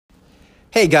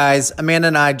Hey guys, Amanda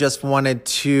and I just wanted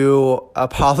to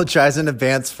apologize in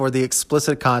advance for the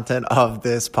explicit content of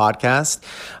this podcast.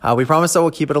 We promise that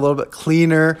we'll keep it a little bit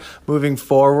cleaner moving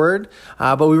forward,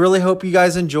 but we really hope you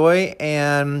guys enjoy,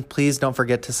 and please don't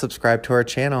forget to subscribe to our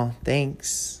channel.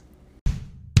 Thanks.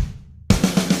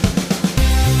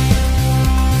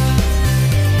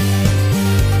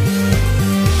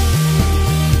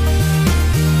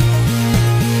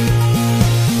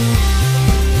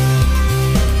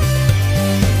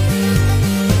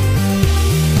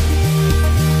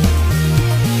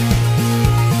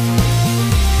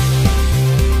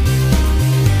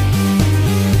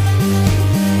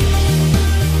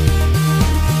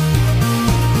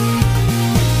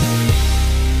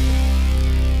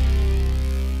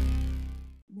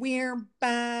 We're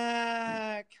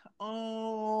back.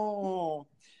 Oh,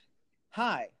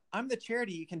 hi. I'm the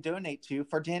charity you can donate to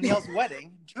for Danielle's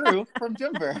wedding, Drew from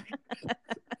Denver.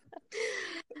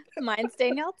 Mine's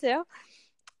Danielle too.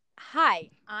 Hi,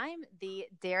 I'm the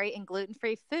dairy and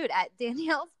gluten-free food at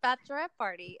Danielle's bachelorette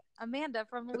party, Amanda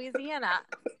from Louisiana.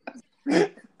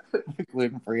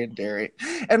 Gluten-free and dairy.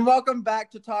 And welcome back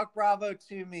to Talk Bravo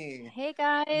to Me. Hey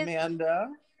guys.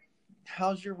 Amanda,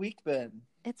 how's your week been?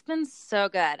 It's been so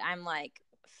good. I'm like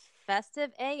festive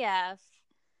AF.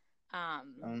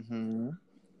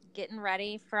 Getting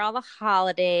ready for all the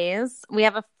holidays. We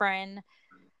have a friend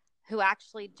who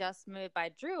actually just moved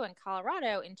by Drew in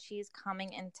Colorado, and she's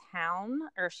coming in town,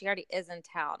 or she already is in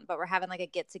town, but we're having like a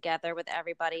get together with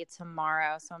everybody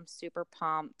tomorrow. So I'm super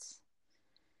pumped.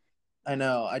 I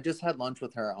know. I just had lunch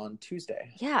with her on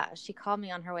Tuesday. Yeah, she called me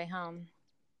on her way home.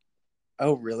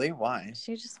 Oh, really? Why?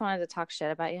 She just wanted to talk shit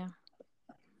about you.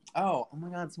 Oh my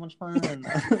God, so much fun.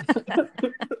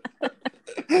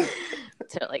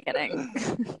 Totally kidding.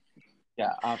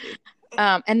 Yeah, obviously.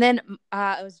 And then it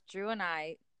was Drew and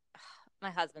I. My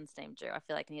husband's name Drew. I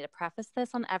feel like I need to preface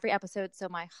this on every episode. So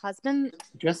my husband.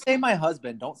 Just say my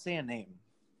husband. Don't say a name.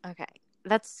 Okay,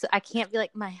 I can't be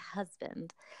like my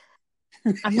husband.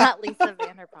 I'm not Lisa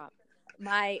Vanderpump.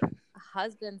 My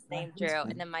husband's name Drew,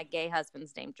 and then my gay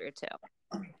husband's name Drew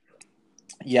too.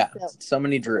 Yeah, so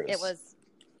many Drews. It was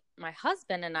my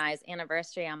husband and I's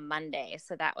anniversary on Monday,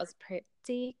 so that was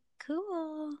pretty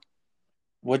cool.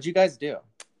 What'd you guys do?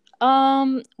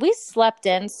 We slept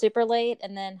in super late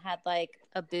and then had like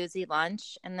a boozy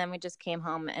lunch, and then we just came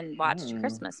home and watched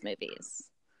Christmas movies.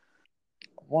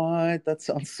 What? That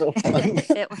sounds so fun.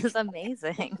 It was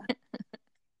amazing.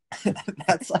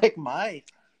 That's like my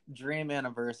dream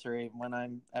anniversary when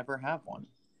I ever have one.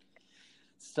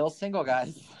 Still single,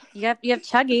 guys. You have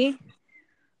Chuggy.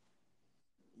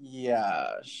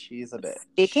 Yeah, she's a bitch.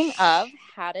 Speaking of,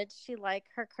 how did she like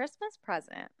her Christmas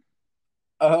present?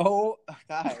 Oh,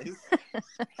 guys.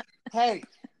 Hey,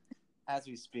 as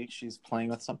we speak, she's playing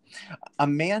with some.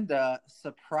 Amanda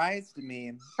surprised me.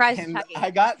 And Chuggy.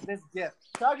 I got this gift.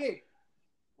 Chuggy,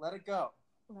 let it go.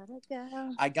 Let it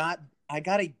go. I got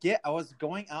a gift. I was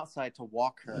going outside to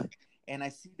walk her, and I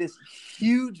see this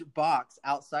huge box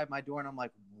outside my door, and I'm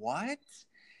like, what?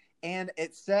 And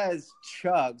it says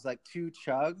chugs, like 2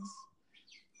 chugs.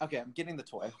 Okay, I'm getting the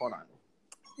toy. Hold on.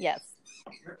 Yes.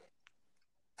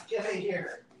 Get in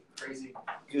here, crazy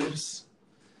goose.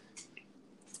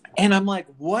 And I'm like,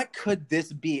 what could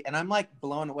this be? And I'm like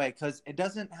blown away because it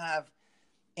doesn't have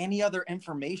any other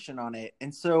information on it.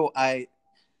 And so I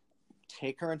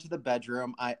take her into the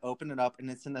bedroom. I open it up, and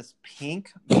it's in this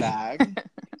pink bag.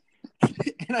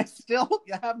 And I still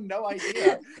have no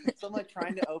idea. So I'm like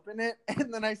trying to open it,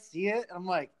 and then I see it, and I'm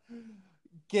like,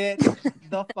 get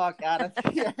the fuck out of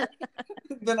here.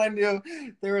 Then I knew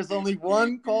there was only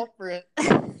one culprit.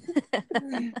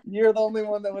 You're the only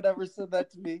one that would ever said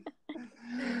that to me.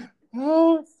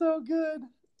 Oh, it's so good.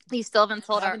 You still haven't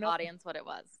told our audience what it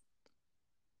was.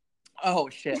 Oh,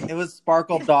 shit. It was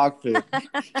Sparkle dog food.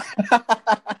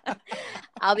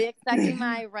 I'll be expecting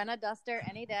my Rena-Duster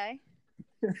any day.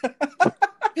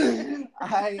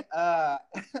 I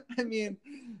mean,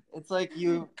 it's like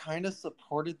you kind of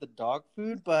supported the dog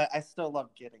food, but I still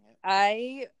love getting it.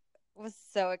 I was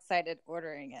so excited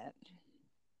ordering it.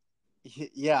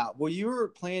 Yeah, well, you were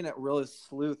playing it really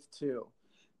sleuth too.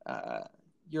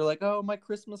 You're like, oh, my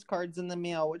Christmas card's in the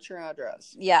mail. What's your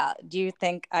address? Yeah. Do you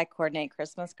think I coordinate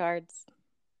Christmas cards?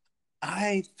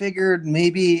 I figured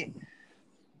maybe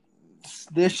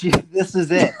this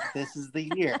is it. This is the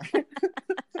year.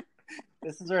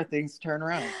 This is where things turn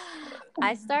around.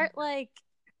 I start like,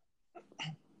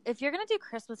 if you're gonna do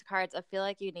Christmas cards, I feel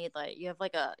like you need you're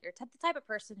the type of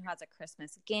person who has a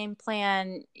Christmas game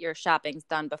plan. Your shopping's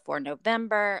done before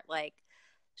November. Like,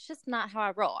 it's just not how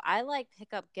I roll. I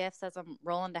pick up gifts as I'm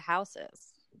rolling to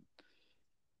houses.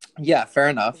 Yeah, fair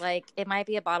enough. Like, it might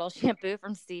be a bottle of shampoo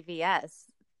from CVS.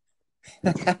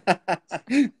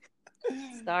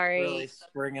 Sorry. Really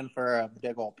springing for a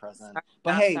big old present. Sorry.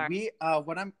 But Not hey, sorry.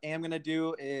 what I am gonna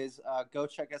do is go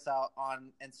check us out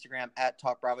on Instagram at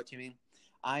Talk Bravo Teaming.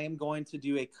 I am going to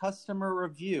do a customer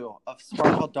review of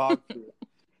Sparkle dog food,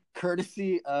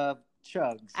 courtesy of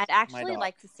Chugs. I'd my actually dog.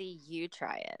 like to see you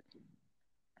try it.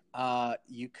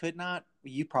 You could not.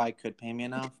 You probably could pay me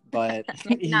enough, but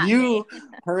Maybe not you me.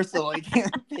 personally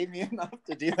can't pay me enough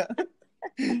to do that.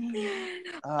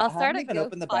 I'll I start haven't a even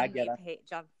opened the bag yet. GoFundMe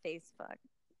page on Facebook.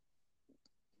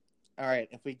 All right,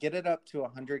 if we get it up to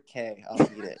 100K, I'll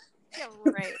eat it. Yeah,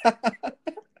 right.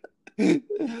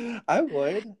 I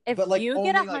would. If but like you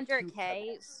only get like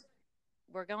 100K,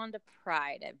 we're going to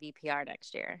Pride at VPR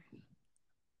next year.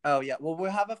 Oh yeah, well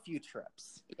we'll have a few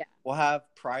trips. Yeah, we'll have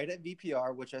Pride at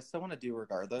VPR, which I still want to do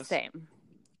regardless. same.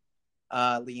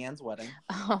 Leanne's wedding.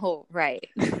 Oh, right.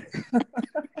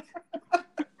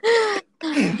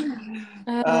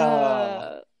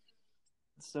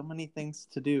 So many things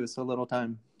to do, so little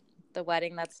time. The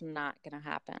wedding that's not going to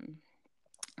happen.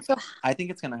 So I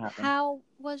think it's going to happen. How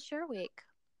was your week?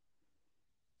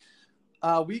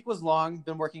 Week was long.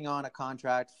 Been working on a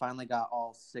contract. Finally got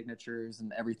all signatures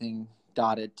and everything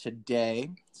dotted today.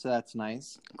 So that's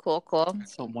nice. Cool.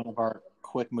 So one of our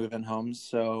quick move-in homes.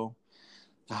 So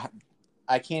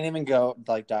I can't even go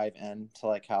dive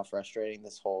into how frustrating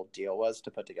this whole deal was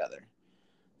to put together.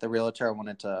 The realtor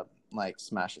wanted to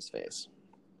smash his face.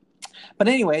 But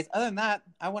anyways, other than that,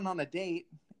 I went on a date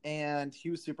and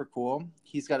he was super cool.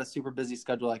 He's got a super busy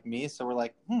schedule like me. So we're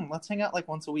like, let's hang out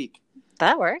once a week.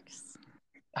 That works.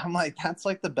 I'm like, that's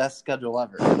the best schedule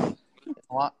ever. It's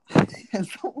long.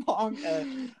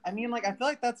 I mean, I feel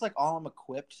like that's all I'm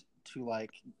equipped to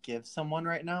give someone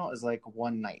right now is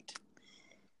one night.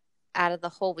 Out of the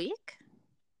whole week?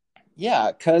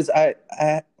 Yeah, because I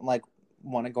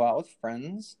want to go out with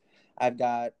friends. I've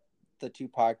got the 2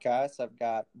 podcasts. I've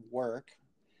got work.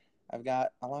 I've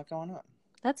got a lot going on.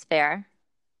 That's fair.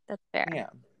 Yeah.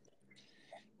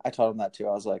 I told him that too.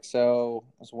 I was like, so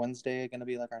is Wednesday going to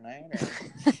be our night? Or...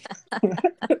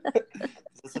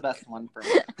 Is this the best one for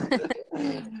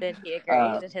me? Did he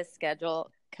agree? Did his schedule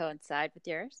coincide with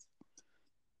yours?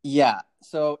 Yeah.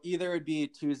 So either it'd be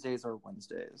Tuesdays or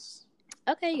Wednesdays.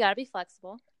 Okay, you got to be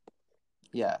flexible.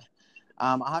 Yeah.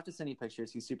 I'll have to send you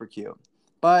pictures. He's super cute.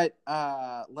 But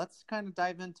let's kind of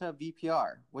dive into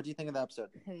VPR. What do you think of the episode?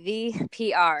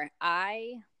 VPR.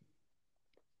 I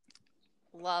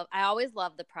always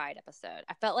love the Pride episode.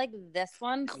 I felt like this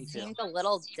one seemed a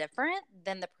little different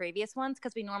than the previous ones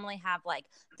because we normally have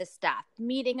the staff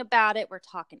meeting about it. We're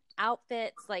talking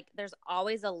outfits. There's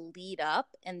always a lead up,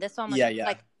 and this one was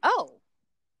oh,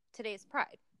 today's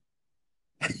Pride.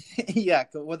 Yeah,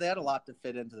 well, they had a lot to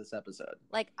fit into this episode.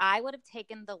 I would have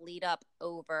taken the lead up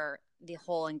over the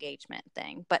whole engagement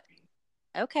thing, but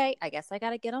okay, I guess I got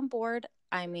to get on board.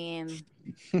 I mean,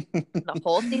 the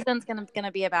whole season's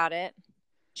gonna be about it.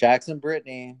 Jax and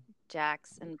Brittany.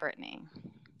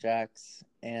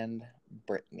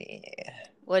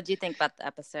 What did you think about the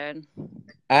episode?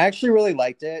 I actually really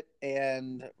liked it,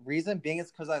 and reason being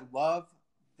is because I love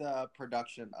the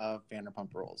production of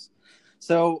Vanderpump Rules.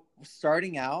 So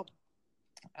starting out,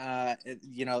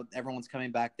 everyone's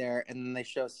coming back there, and then they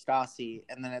show Stassi,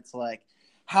 and then it's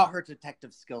how her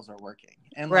detective skills are working.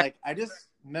 And right. I just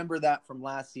remember that from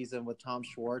last season with Tom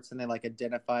Schwartz, and they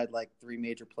identified 3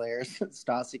 major players,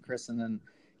 Stassi, Chris, and then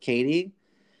Katie.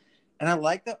 And I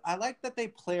like that they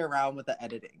play around with the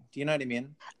editing. Do you know what I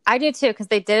mean? I do too, because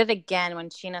they did it again when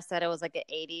Sheena said it was an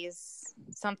 80s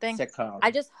something. Sitcom. I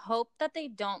just hope that they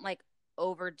don't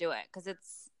overdo it, because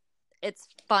it's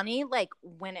funny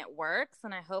when it works,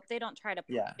 and I hope they don't try to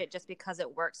push it just because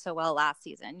it worked so well last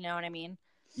season. You know what I mean?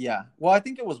 Yeah. Well, I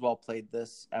think it was well played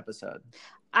this episode.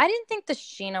 I didn't think the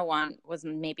Sheena one was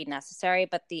maybe necessary,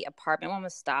 but the apartment one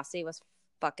with Stassi was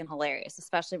fucking hilarious,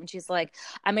 especially when she's like,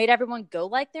 I made everyone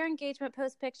go their engagement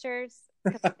post pictures.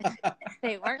 If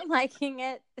they weren't liking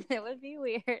it, it would be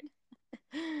weird.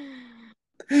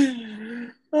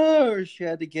 Oh, she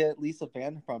had to get Lisa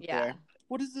Vanderpump there.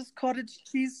 What is this cottage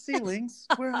cheese ceilings?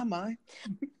 Where am I?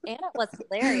 And it was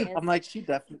hilarious. I'm she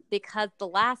definitely... Because the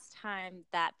last time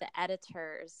that the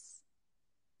editors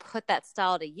put that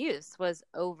style to use was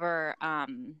over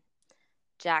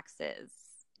Jax's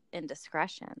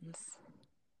indiscretions.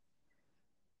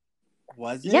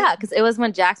 Was it? Yeah, because it was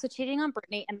when Jax was cheating on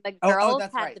Brittany, and the girls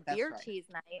had the beer cheese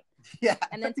night. Yeah.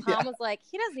 And then Tom was like,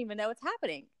 he doesn't even know what's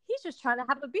happening. He's just trying to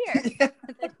have a beer.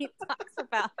 And then he talks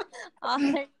about all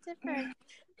their different,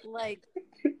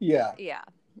 Yeah. Yeah,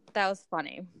 that was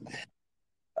funny.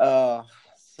 Oh,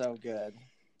 so good.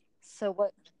 So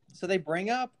what? So they bring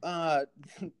up that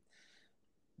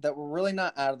we're really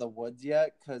not out of the woods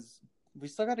yet because we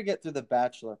still got to get through the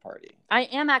bachelor party. I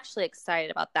am actually excited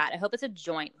about that. I hope it's a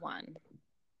joint one.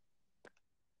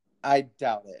 I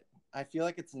doubt it. I feel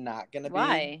like it's not going to be.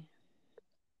 Why?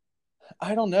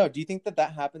 I don't know. Do you think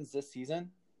that happens this season?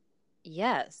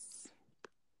 Yes.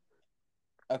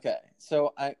 Okay.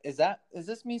 So is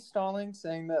this me stalling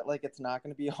saying that like it's not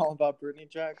going to be all about Brittany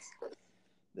Jax?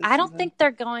 I don't think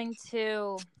they're going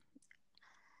to.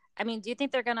 I mean, do you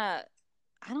think they're going to?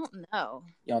 I don't know.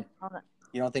 You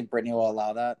don't think Brittany will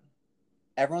allow that?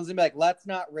 Everyone's going to be like, let's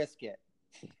not risk it.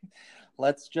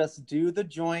 Let's just do the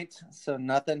joint so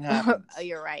nothing happens.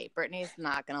 You're right. Brittany's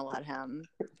not going to let him.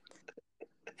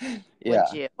 Yeah.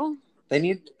 Would you? They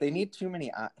need too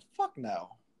many. Fuck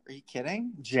no. Are you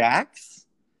kidding? Jax?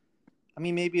 I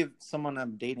mean, maybe if someone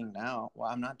I'm dating now. Well,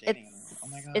 I'm not dating anymore. Oh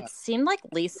my God. It seemed like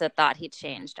Lisa thought he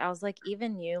changed. I was like,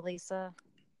 even you, Lisa?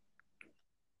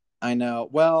 I know.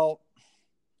 Well,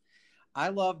 I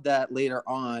love that later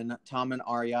on, Tom and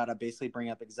Ariana basically bring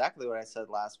up exactly what I said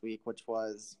last week, which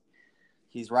was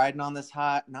he's riding on this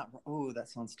hot. That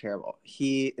sounds terrible.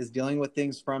 He is dealing with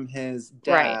things from his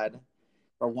dad, right.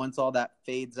 But once all that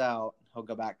fades out, he'll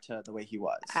go back to the way he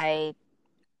was.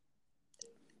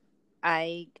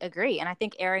 I agree, and I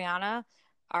think Ariana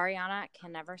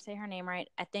can never say her name right.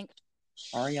 I think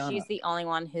she's the only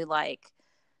one who I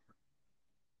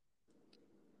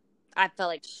felt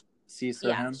like sees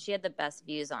through him. She had the best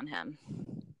views on him.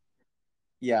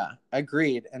 Yeah,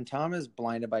 agreed. And Tom is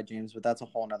blinded by James, but that's a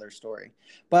whole nother story.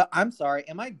 But I'm sorry,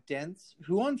 am I dense?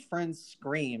 Who on Friends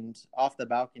screamed off the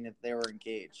balcony if they were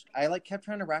engaged? I kept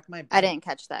trying to rack my brain. I didn't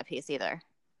catch that piece either.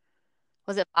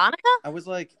 Was it Monica? I was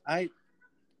like,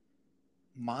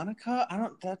 Monica?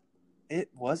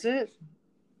 Was it?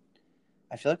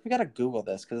 I feel like we gotta Google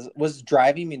this because it was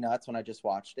driving me nuts when I just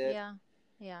watched it.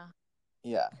 Yeah.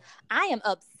 I am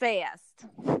obsessed.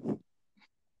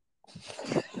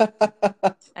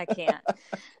 I can't.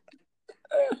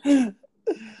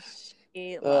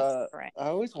 She loves Frank. I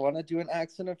always want to do an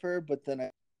accent of her, but then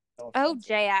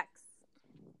JX.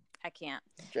 I can't.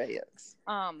 JX.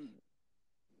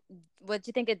 What'd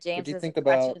you think of James's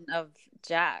impression of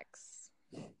Jax?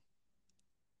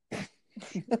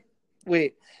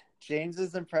 Wait,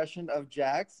 James's impression of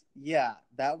Jax? Yeah,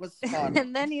 that was fun.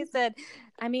 And then he said,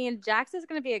 I mean, Jax is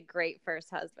going to be a great first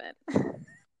husband.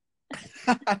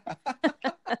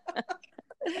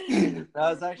 That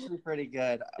was actually pretty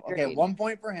good. Agreed. Okay, 1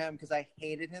 point for him because I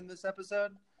hated him this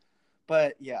episode.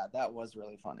 But yeah, that was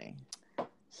really funny.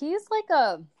 He's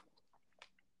kind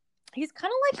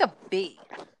of like a bee.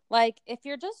 Like, if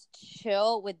you're just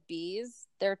chill with bees,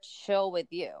 they're chill with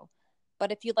you.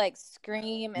 But if you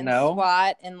scream and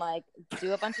swat and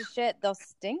do a bunch of shit, they'll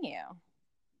sting you.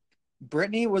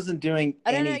 Brittany wasn't doing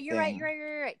anything. No, you're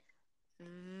right.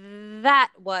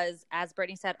 That was, as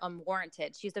Brittany said,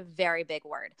 unwarranted. She's a very big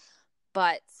word.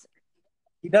 But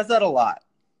he does that a lot.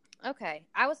 Okay.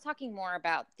 I was talking more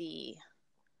about the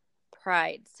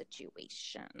pride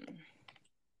situation.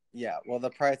 Yeah, well,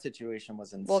 the pride situation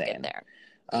was insane. We'll get there.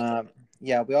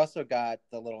 Yeah, we also got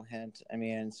the little hint. I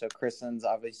mean, so Kristen's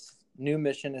obvious new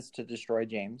mission is to destroy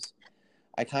James.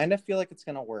 I kind of feel like it's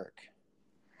going to work.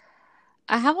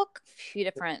 I have a few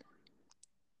different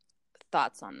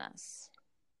thoughts on this.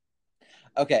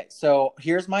 Okay, so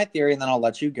here's my theory, and then I'll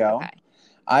let you go. Okay.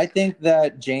 I think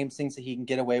that James thinks that he can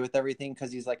get away with everything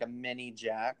because he's like a mini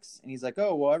Jax. And he's like,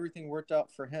 oh, well, everything worked out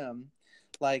for him.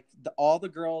 All the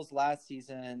girls last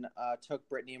season took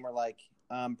Brittany and were like,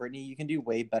 Brittany, you can do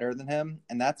way better than him.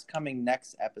 And that's coming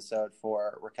next episode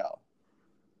for Raquel.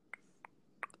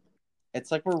 It's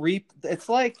like it's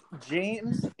like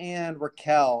James and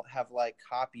Raquel have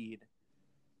copied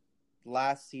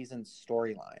last season's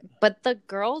storyline. But the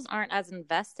girls aren't as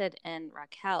invested in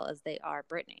Raquel as they are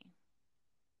Brittany.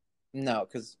 No,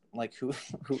 because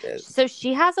who is? So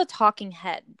she has a talking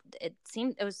head. It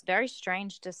was very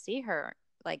strange to see her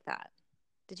like that.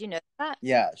 Did you know that?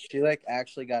 Yeah, she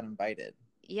actually got invited.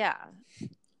 Yeah.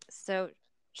 So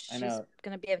she's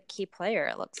gonna be a key player,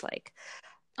 it looks like.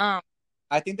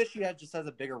 I think that she just has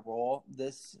a bigger role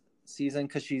this season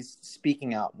because she's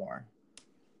speaking out more.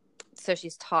 So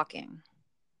she's talking.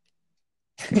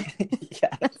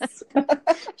 Yes.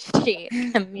 She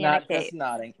communicates. Not just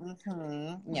nodding.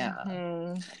 Mm-hmm. Yeah.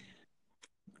 Mm-hmm.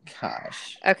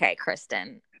 Gosh. Okay,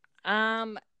 Kristen.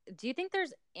 Do you think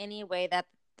there's any way that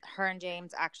her and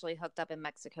James actually hooked up in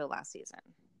Mexico last season?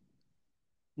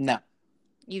 No.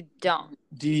 You don't?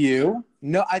 Do you?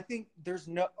 No, I think there's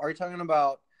no... Are you talking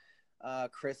about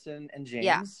Kristen and James?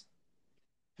 Yeah.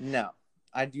 No.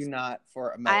 I do not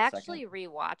for a I millisecond. actually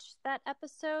rewatched that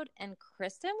episode, and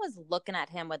Kristen was looking at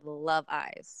him with love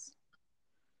eyes.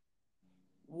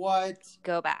 What?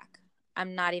 Go back.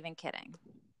 I'm not even kidding.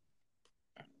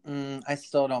 I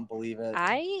still don't believe it.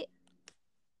 I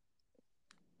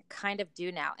kind of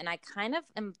do now, and I kind of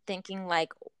am thinking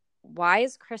like, why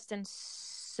is Kristen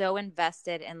so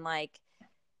invested in like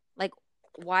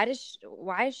why is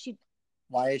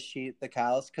she the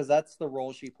callous? Because that's the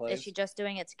role she plays. is she just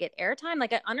doing it to get airtime?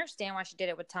 Like, I understand why she did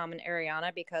it with Tom and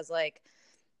Ariana, because like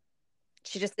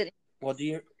she just didn't. Well, do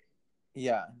you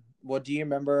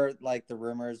remember like the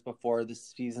rumors before the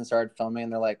season started filming?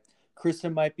 And they're like,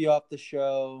 Kristen might be off the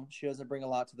show. She doesn't bring a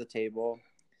lot to the table.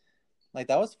 Like,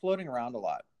 that was floating around a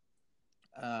lot.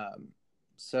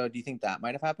 So do you think that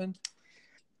might have happened?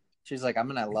 She's like, I'm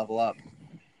gonna level up.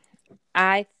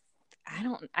 I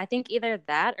think either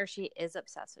that or she is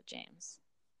obsessed with James.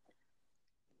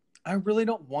 I really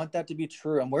don't want that to be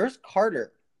true. And where's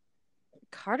Carter?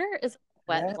 Carter is a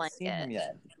wet blanket. Seen him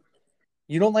yet.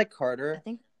 You don't like Carter? I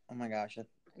think. Oh my gosh.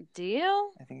 Do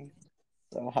you? I think he's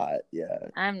so hot. Yeah.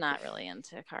 I'm not really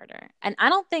into Carter, and I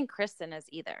don't think Kristen is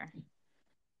either.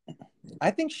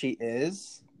 I think she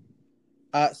is.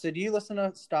 So do you listen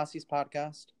to Stassi's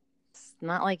podcast? It's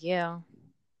not like you.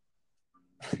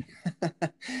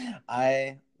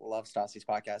 I love Stassi's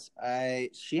podcast.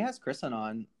 She has Kristen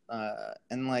on,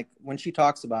 and like when she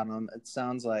talks about him, it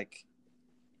sounds like,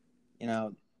 you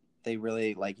know, they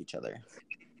really like each other,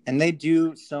 and they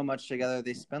do so much together.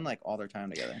 They spend like all their time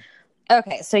together.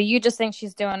 Okay, so you just think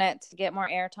she's doing it to get more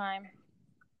airtime?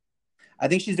 I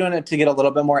think she's doing it to get a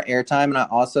little bit more airtime, and I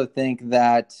also think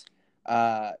that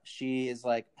she is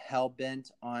like hell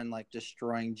bent on like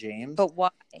destroying James. But why?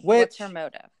 What's her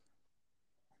motive?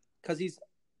 Because he's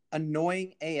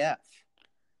annoying AF.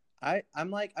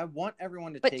 I'm like, I want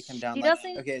everyone to take him down. She like,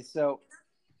 doesn't. Okay, so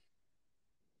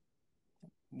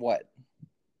what?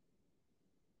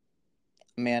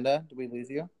 Amanda, did we lose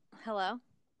you? Hello.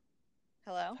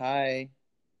 Hi.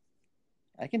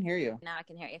 I can hear you. Now I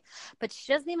can hear you. But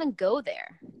she doesn't even go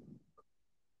there.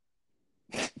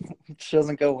 She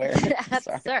doesn't go where?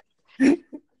 Sorry.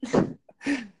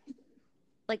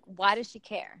 Like, why does she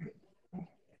care?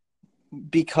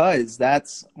 Because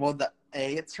that's, well,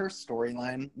 A, it's her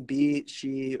storyline. B,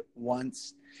 she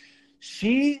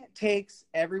takes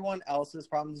everyone else's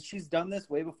problems. She's done this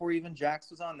way before even Jax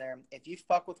was on there. If you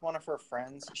fuck with one of her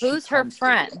friends, who's her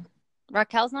friend?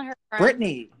 Raquel's not her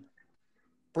friend.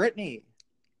 Brittany.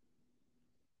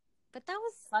 But that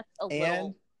was such a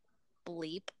little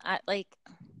bleep. I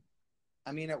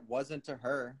mean, it wasn't to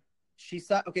her. She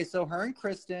saw. Okay, so her and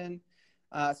Kristen,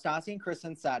 Stassi and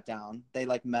Kristen sat down. They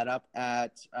like met up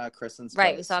at Kristen's place.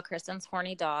 Right, we saw Kristen's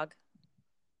horny dog.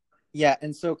 Yeah,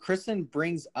 and so Kristen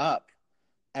brings up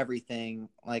everything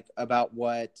like about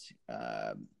what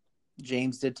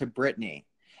James did to Brittany,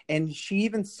 and she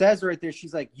even says right there,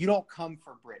 she's like, "You don't come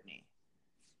for Brittany."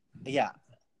 Yeah,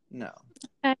 no.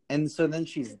 Okay. And so then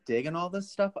she's digging all this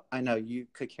stuff. I know you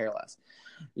could care less.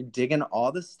 You're digging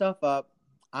all this stuff up.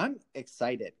 I'm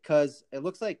excited because it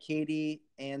looks like Katie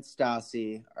and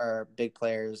Stassi are big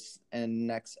players in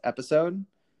next episode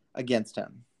against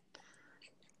him.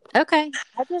 Okay.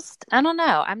 I don't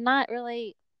know. I'm not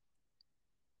really.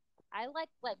 I like.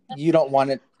 You don't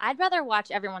want it. I'd rather watch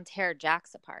everyone tear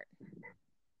Jax apart.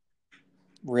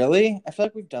 Really? I feel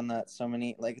like we've done that so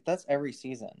many. Like, that's every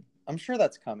season. I'm sure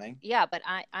that's coming. Yeah, but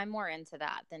I'm more into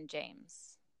that than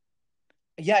James.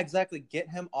 Yeah, exactly. Get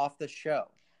him off the show.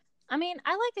 I mean,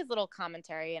 I like his little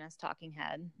commentary and his talking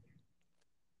head.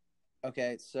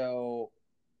 Okay, so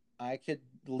I could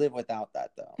live without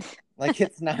that though. Like,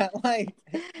 it's not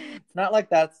like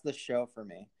that's the show for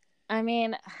me. I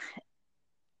mean,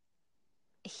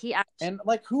 and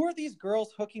like, who are these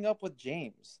girls hooking up with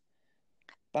James?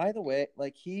 By the way,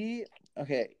 like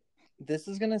okay, this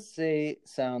is gonna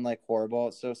sound like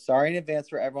horrible, so sorry in advance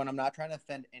for everyone. I'm not trying to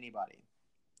offend anybody,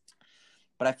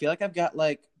 but I feel like I've got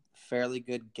like fairly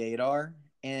good gaydar,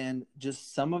 and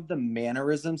just some of the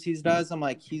mannerisms he does, I'm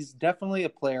like, he's definitely a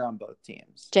player on both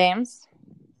teams. James?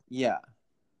 Yeah.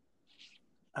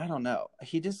 I don't know.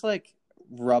 He just like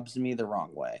rubs me the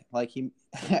wrong way. Like, he,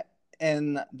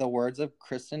 in the words of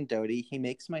Kristen Doty, he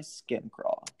makes my skin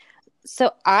crawl.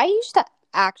 So I used to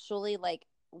actually like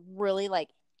really like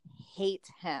hate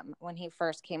him when he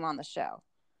first came on the show.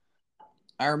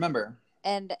 I remember.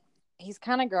 And he's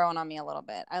kind of growing on me a little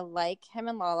bit. I like him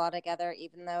and Lala together,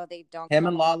 even though they don't. Him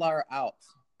and Lala are out.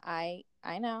 I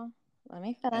know. Let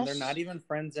me finish. And they're not even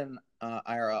friends in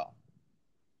IRL.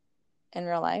 In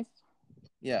real life?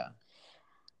 Yeah.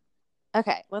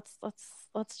 Okay, let's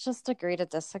just agree to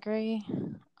disagree.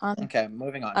 on Okay,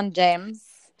 moving on. on James.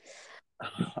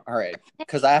 All right,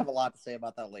 because I have a lot to say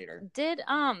about that later. Did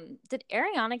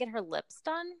Ariana get her lips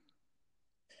done?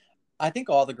 I think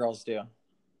all the girls do.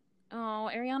 Oh,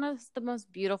 Ariana's the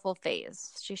most beautiful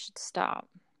face. She should stop.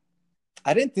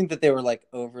 I didn't think that they were like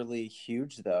overly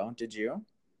huge though. Did you?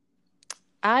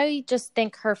 I just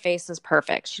think her face is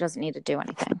perfect. She doesn't need to do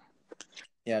anything.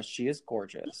 Yeah, she is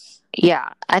gorgeous. Yeah,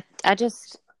 I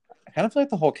just I kind of feel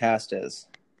like the whole cast is.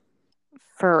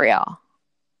 for real.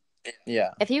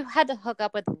 Yeah. If you had to hook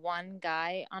up with one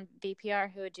guy on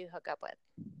VPR, who would you hook up with?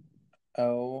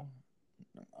 Oh,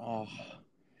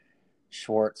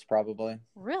 Schwartz probably.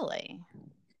 Really?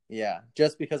 Yeah,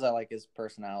 just because I like his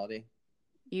personality.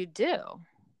 You do?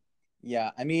 Yeah,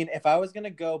 I mean, if I was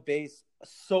gonna go based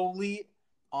solely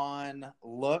on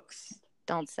looks,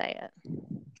 Don't say it.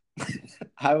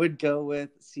 I would go with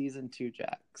season 2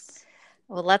 Jax.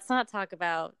 Well, let's not talk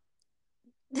about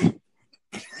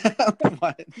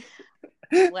What?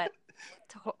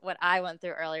 what I went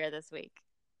through earlier this week.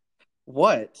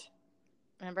 What?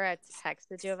 Remember I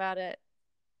texted you about it?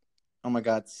 Oh my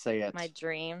God, say it. My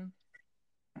dream.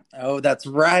 Oh, that's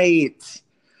right.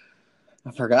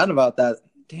 I forgot about that.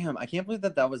 Damn, I can't believe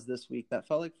that was this week. That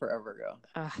felt like forever ago.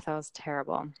 Ugh, that was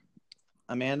terrible.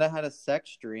 Amanda had a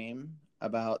sex dream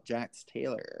about Jax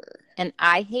Taylor. And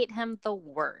I hate him the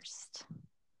worst.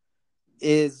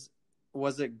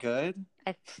 Was it good?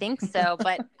 I think so,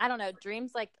 but I don't know.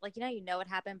 Dreams like you know what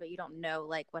happened, but you don't know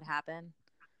like what happened.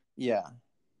 Yeah.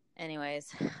 Anyways,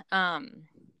 that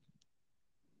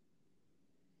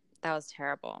was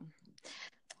terrible.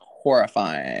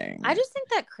 Horrifying. I just think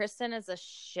that Kristen is a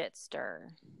shit stir,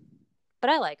 but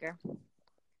I like her.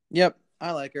 Yep,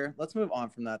 I like her. Let's move on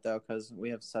from that though, because we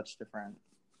have such different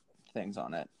things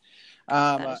on it.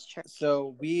 That is true.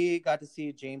 So we got to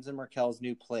see James and Raquel's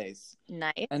new place.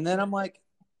 Nice. And then I'm like,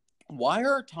 why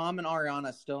are Tom and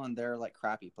Ariana still in their like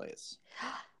crappy place?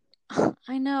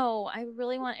 I know. I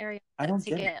really want Ariana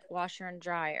to get washer and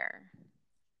dryer.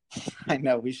 I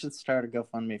know. We should start a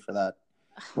GoFundMe for that.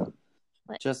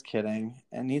 Just kidding.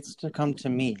 It needs to come to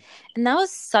me. And that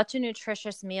was such a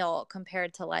nutritious meal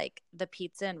compared to like the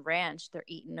pizza and ranch they're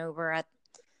eating over at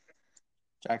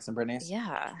Jackson Brittany's.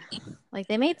 Yeah. Like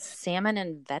they made salmon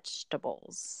and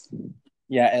vegetables.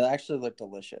 Yeah, it actually looked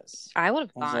delicious. I would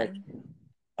have gone. Like,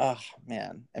 oh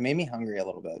man, it made me hungry a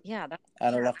little bit. Yeah, I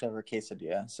had a leftover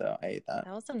quesadilla, so I ate that.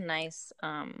 That was a nice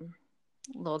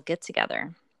little get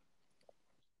together.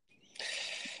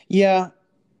 Yeah.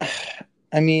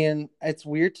 I mean, it's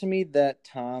weird to me that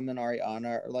Tom and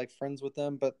Ariana are like friends with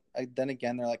them, but then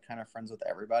again, they're like kind of friends with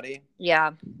everybody.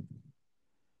 Yeah.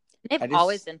 They've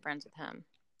always been friends with him.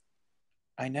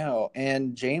 I know.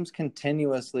 And James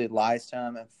continuously lies to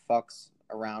him and fucks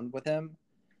around with him.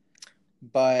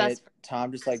 But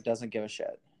Tom just like doesn't give a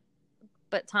shit.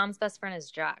 But Tom's best friend is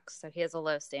Jax, so he has a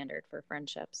low standard for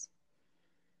friendships.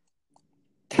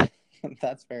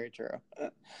 That's very true.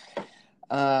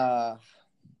 I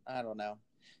don't know.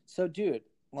 So, dude,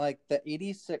 like the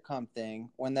 80s sitcom thing,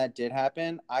 when that did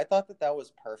happen, I thought that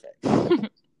was perfect.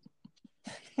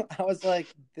 I was like,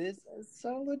 this is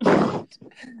so legit.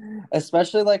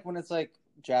 Especially like when it's like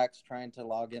Jax trying to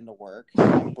log into work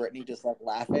and Brittany just like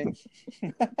laughing.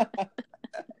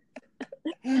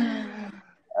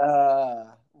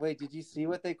 Wait, did you see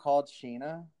what they called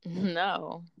Sheena?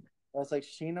 No. I was like,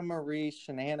 Sheena Marie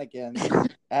Shenanigans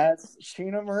as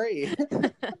Sheena Marie.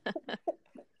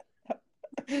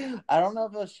 I don't know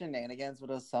if it was shenanigans, but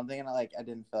it was something, and I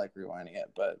didn't feel like rewinding it,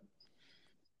 but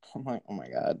I'm like, oh my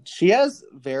God. She has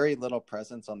very little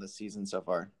presence on this season so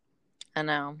far. I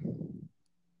know.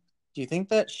 Do you think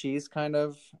that she's kind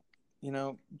of,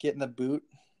 getting the boot?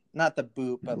 Not the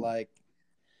boot, but I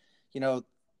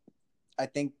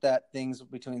think that things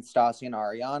between Stassi and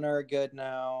Ariana are good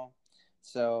now.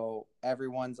 So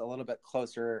everyone's a little bit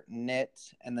closer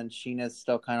knit, and then Sheena's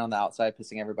still kind of on the outside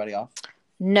pissing everybody off.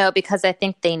 No, because I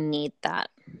think they need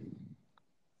that.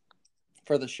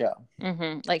 For the show.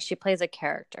 Mm-hmm. Like, she plays a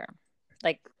character.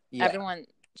 Like, everyone,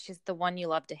 she's the one you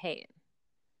love to hate.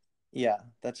 Yeah,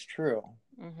 that's true.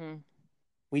 Mm-hmm.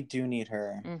 We do need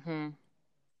her. Mm-hmm.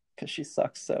 Because she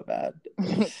sucks so bad.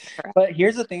 But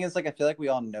here's the thing is, I feel like we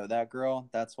all know that girl.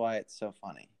 That's why it's so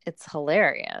funny. It's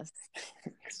hilarious.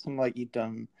 I'm like, you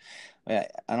dumb. I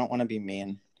don't want to be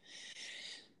mean.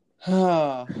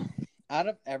 Out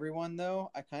of everyone,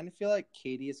 though, I kind of feel like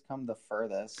Katie has come the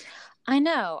furthest. I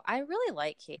know. I really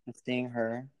like Katie. Seeing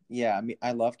her. Yeah, I mean,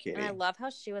 I love Katie. And I love how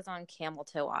she was on Camel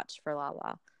Toe Watch for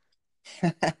Lala.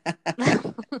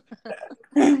 That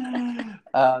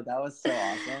was so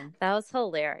awesome. That was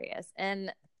hilarious.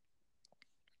 And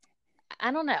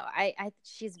I don't know.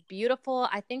 She's beautiful.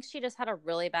 I think she just had a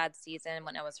really bad season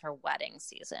when it was her wedding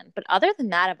season. But other than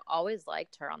that, I've always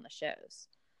liked her on the shows.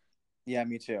 Yeah,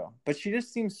 me too. But she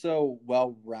just seems so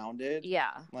well-rounded.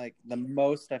 Yeah. Like the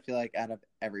most, I feel like, out of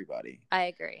everybody. I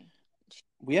agree.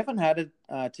 We haven't had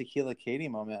a Tequila Katie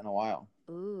moment in a while.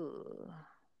 Ooh.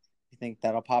 You think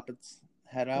that'll pop its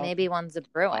head out? Maybe one's a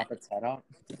Bruin. Pop its head out?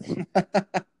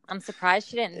 I'm surprised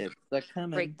she didn't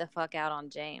coming. freak the fuck out on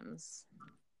James.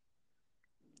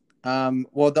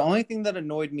 Well, the only thing that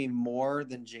annoyed me more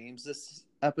than James this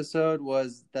episode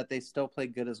was that they still play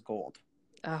Good as Gold.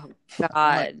 Oh,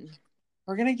 God.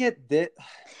 We're going to get this.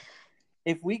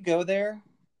 If we go there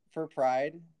for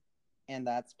Pride and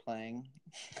that's playing,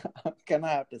 I'm going to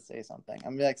have to say something.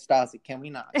 I'm going to be like, Stassi, can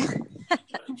we not?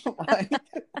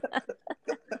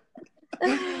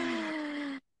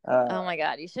 Oh my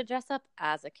God. You should dress up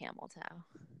as a camel toe.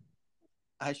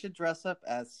 I should dress up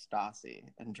as Stassi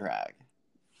and drag.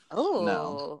 Oh,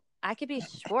 no. I could be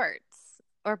Schwartz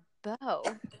or Bo.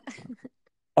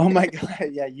 Oh my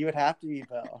God. Yeah, you would have to be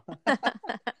Bo.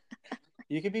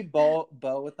 You could be Bo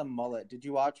with a mullet. Did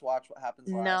you watch What Happens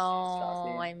Last?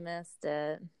 No, I missed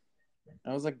it.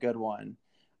 That was a good one.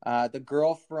 The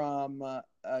girl from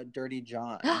Dirty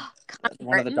John.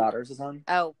 One of the daughters is on.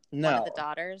 Oh, no. One of the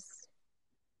daughters?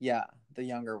 Yeah, the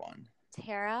younger one.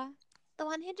 Tara? The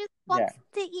one who just wants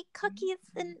to eat cookies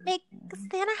and make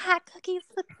Santa hat cookies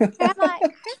with Grandma at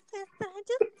Christmas. And I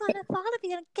just want us all to be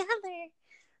together.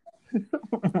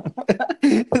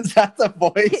 Is that the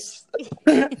voice?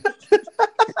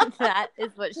 That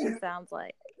is what she sounds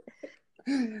like.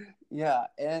 Yeah,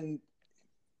 and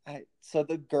so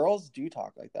the girls do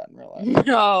talk like that in real life.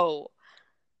 No.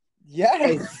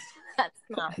 Yes. That's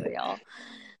not real.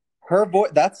 Her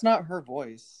voice. That's not her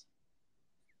voice.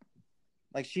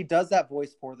 Like, she does that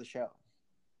voice for the show.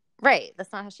 Right.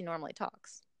 That's not how she normally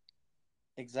talks.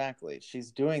 Exactly.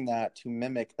 She's doing that to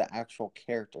mimic the actual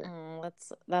character.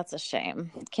 That's a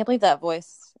shame. Can't believe that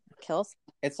voice kills.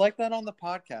 It's like that on the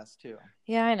podcast too.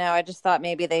 Yeah, I know. I just thought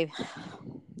maybe they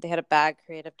had a bad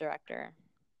creative director.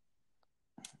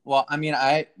 Well, I mean,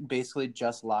 I basically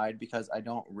just lied because I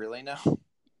don't really know.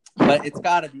 But it's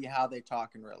got to be how they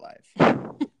talk in real life.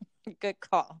 Good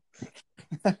call.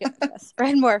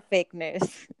 Spread more fake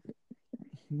news.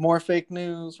 More fake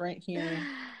news right here.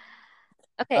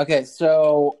 Okay,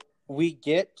 so we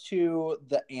get to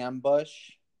the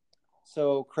ambush.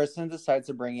 So Kristen decides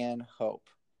to bring in Hope.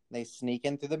 They sneak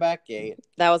in through the back gate.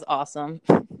 That was awesome.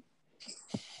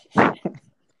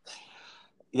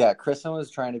 Yeah, Kristen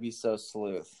was trying to be so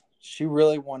sleuth. She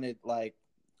really wanted, like,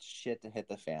 shit to hit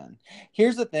the fan.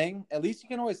 Here's the thing. At least you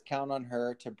can always count on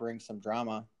her to bring some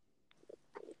drama.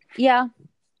 Yeah.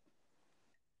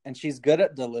 And she's good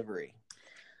at delivery.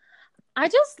 I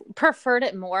just preferred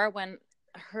it more when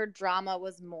her drama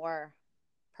was more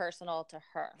personal to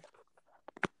her.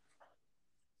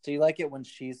 So you like it when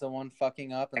she's the one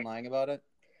fucking up and lying about it?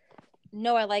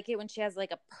 No, I like it when she has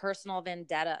like a personal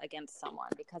vendetta against someone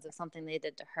because of something they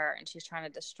did to her and she's trying to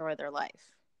destroy their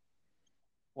life.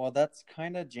 Well, that's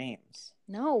kind of James.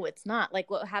 No, it's not. Like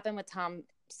what happened with Tom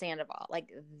Sandoval.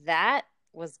 Like that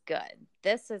was good.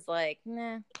 This is like,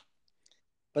 nah.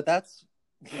 But that's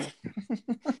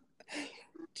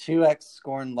two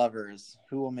ex-scorned lovers.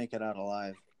 Who will make it out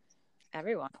alive?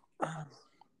 Everyone.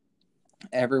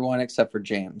 Everyone except for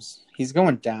James. He's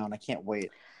going down. I can't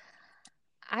wait.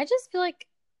 I just feel like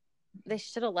they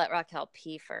should have let Raquel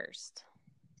pee first.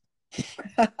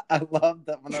 I love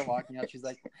that when they're walking out, she's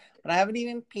like, but I haven't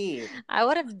even peed. I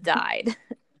would have died.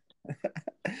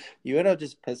 You would have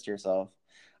just pissed yourself.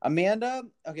 Amanda,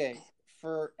 okay,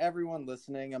 for everyone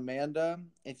listening, Amanda,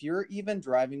 if you're even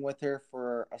driving with her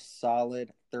for a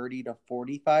solid 30 to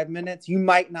 45 minutes, you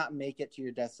might not make it to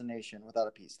your destination without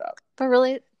a pee stop. But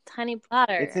really tiny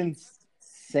bladder. It's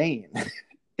insane.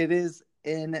 It is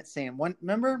insane.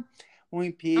 Remember when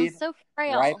we peed? I'm so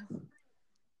frail. Right?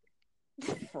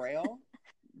 Frail?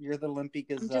 You're the limpy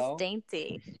gazelle. I'm just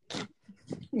dainty.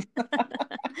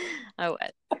 I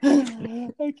would.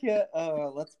 I can't.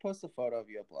 Let's post a photo of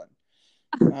you up, Lynn.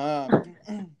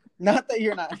 Not that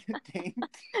you're not dainty.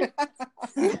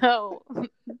 So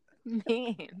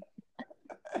mean.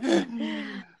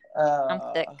 I'm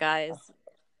thick, guys.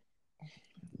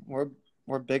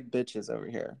 We're big bitches over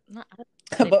here. But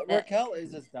thick. Raquel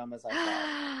is as dumb as I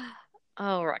thought.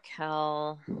 Oh,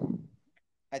 Raquel.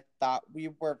 I thought we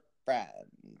were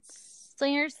friends. So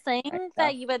you're saying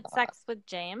that you had sex with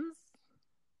James?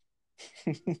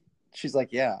 She's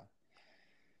like, yeah.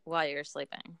 While you were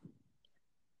sleeping.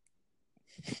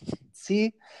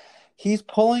 See, he's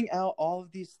pulling out all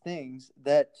of these things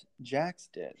that Jax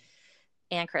did.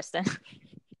 And Kristen.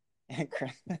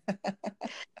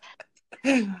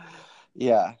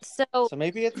 Yeah. So, So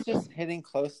maybe it's just hitting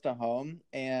close to home.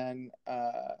 And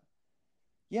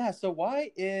yeah, so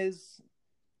why is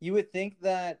you would think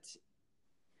that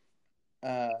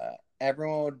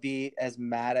everyone would be as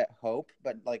mad at Hope,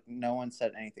 but like no one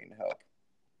said anything to Hope.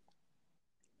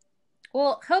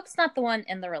 well, Hope's not the one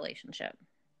in the relationship.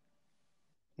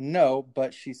 No,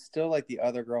 but she's still like the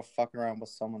other girl fucking around with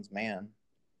someone's man.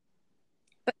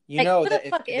 But You like, know who that the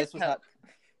if fuck is this was Hope? not,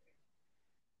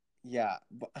 yeah.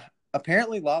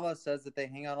 Apparently, Lala says that they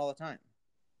hang out all the time,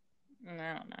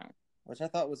 I don't know. which I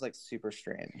thought was like super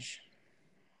strange.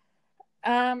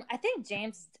 I think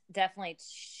James definitely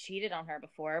cheated on her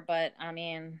before, but I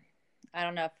mean, I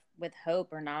don't know if with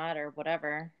Hope or not or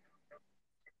whatever.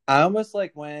 I almost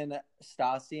like when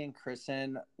Stassi and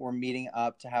Kristen were meeting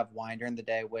up to have wine during the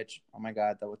day, which, oh my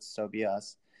God, that would so be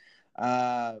us.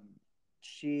 Stassi's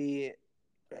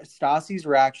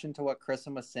reaction to what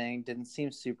Kristen was saying didn't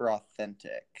seem super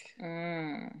authentic,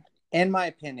 in my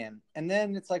opinion. And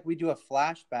then it's like we do a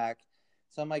flashback.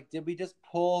 So I'm like, did we just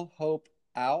pull Hope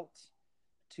out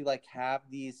to like have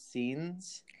these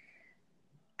scenes?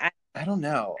 I don't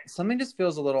know. Something just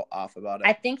feels a little off about it.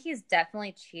 I think he's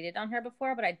definitely cheated on her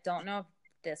before, but I don't know if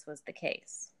this was the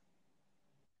case.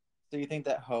 So you think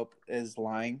that Hope is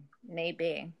lying?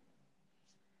 Maybe.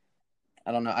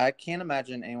 I don't know. I can't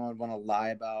imagine anyone would want to lie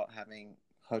about having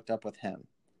hooked up with him.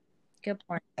 Good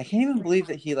point. I can't even believe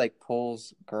that he like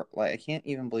pulls girl. Like I can't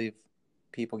even believe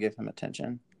people give him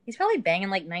attention. He's probably banging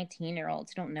like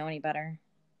 19-year-olds who don't know any better.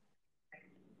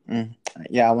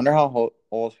 Yeah, I wonder how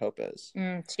old Hope is.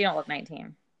 She don't look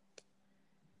 19.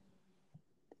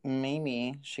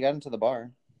 Maybe she got into the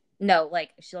bar. No,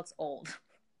 like she looks old.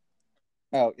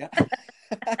 Oh yeah.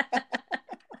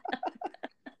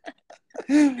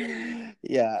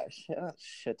 Yeah, she had a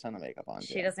shit ton of makeup on.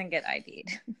 She doesn't get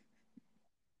ID'd.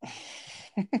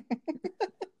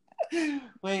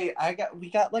 Wait, we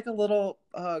got like a little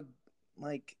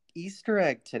like Easter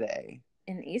egg today.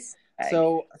 An Easter egg.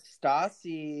 So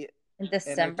Stassi in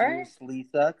December introduced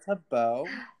Lisa to Bo.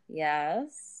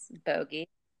 Yes, Bogey.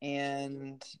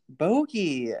 And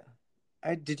Bogey.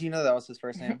 Did you know that was his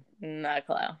first name? Not a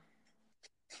clue.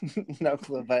 No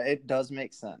clue, but it does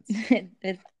make sense.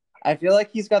 I feel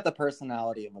like he's got the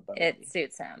personality of a Bogey. It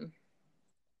suits him.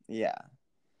 Yeah.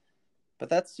 But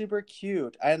that's super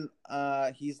cute. And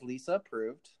he's Lisa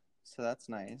approved, so that's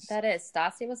nice. That is.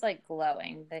 Stassi was like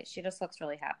glowing. She just looks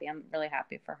really happy. I'm really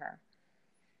happy for her.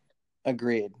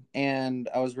 Agreed. And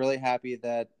I was really happy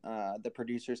that the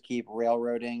producers keep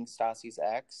railroading Stassi's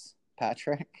ex,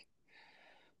 Patrick.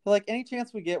 But like any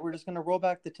chance we get, we're just gonna roll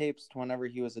back the tapes to whenever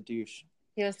he was a douche.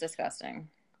 He was disgusting.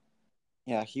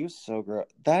 Yeah, he was so gross.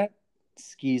 That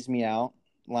skis me out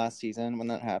last season when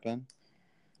that happened.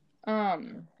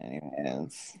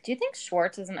 Anyways. Do you think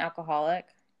Schwartz is an alcoholic?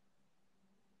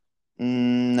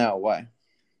 No, why?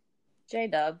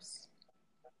 J-Dubs.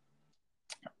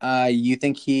 You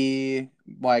think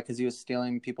why? Because he was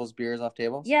stealing people's beers off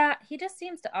tables? Yeah, he just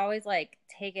seems to always like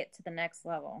take it to the next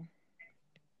level.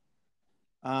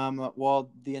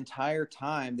 Well, the entire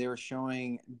time they were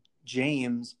showing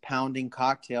James pounding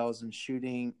cocktails and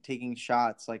taking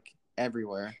shots like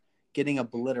everywhere, getting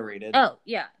obliterated. Oh,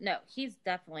 yeah. No, he's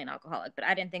definitely an alcoholic, but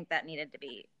I didn't think that needed to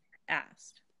be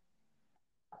asked.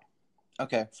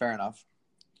 Okay, fair enough.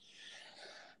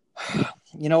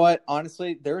 You know what?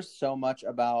 Honestly, there's so much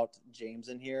about James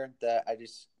in here that I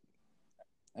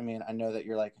know that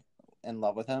you're like in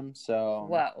love with him, so.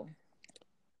 Whoa.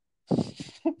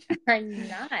 I'm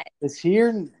not. Is he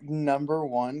your number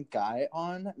one guy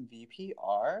on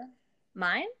VPR?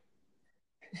 Mine?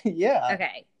 Yeah.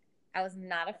 Okay. I was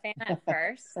not a fan at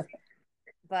first,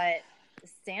 but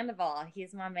Sandoval,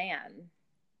 he's my man.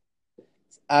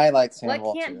 I like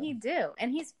Sandoval. What can't he do?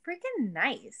 And he's freaking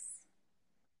nice.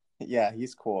 Yeah,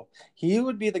 he's cool. He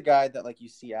would be the guy that like you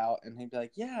see out and he'd be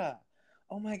like, yeah,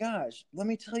 oh my gosh, let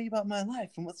me tell you about my life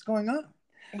and what's going on.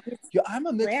 Yeah, I'm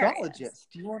a mixologist.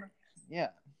 Do you want to? Yeah.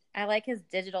 I like his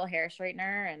digital hair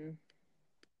straightener and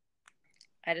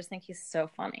I just think he's so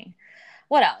funny.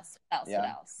 What else? What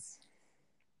else?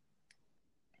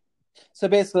 So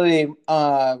basically,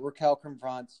 Raquel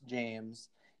confronts James.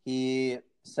 He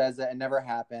says that it never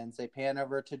happens. They pan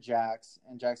over to Jax,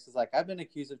 and Jax is like, I've been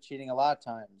accused of cheating a lot of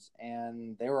times,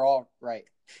 and they were all right.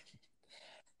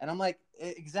 And I'm like,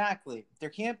 exactly. There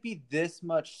can't be this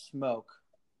much smoke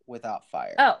without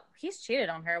fire. Oh, he's cheated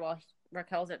on her while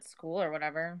Raquel's at school or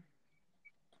whatever.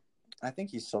 I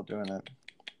think he's still doing it.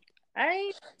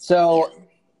 So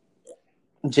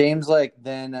James like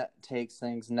then takes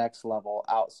things next level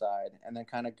outside and then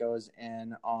kind of goes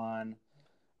in on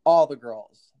all the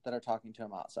girls that are talking to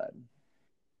him outside.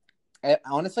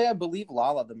 Honestly, I believe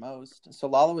Lala the most. So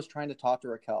Lala was trying to talk to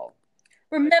Raquel.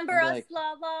 Remember us, like,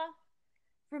 Lala?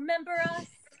 Remember us?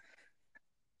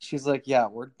 She's like, yeah,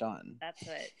 we're done. That's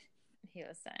what he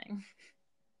was saying.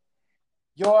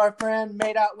 Your friend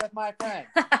made out with my friend.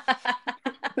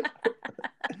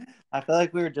 I feel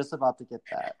like we were just about to get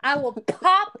that. I will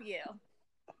pop you.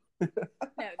 No,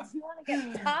 do you want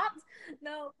to get popped?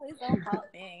 No, please don't pop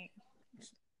me.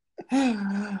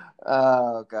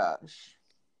 Oh, gosh.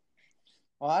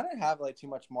 Well, I didn't have like too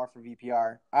much more for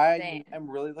VPR. I am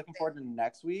really looking forward to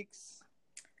next week's.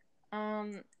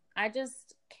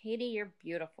 Katie, you're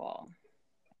beautiful.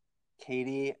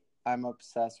 Katie, I'm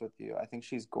obsessed with you. I think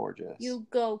she's gorgeous. You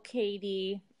go,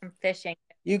 Katie. I'm fishing.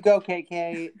 You go,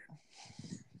 KK.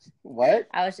 What?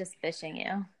 I was just fishing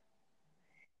you.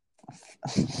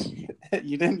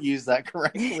 You didn't use that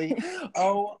correctly.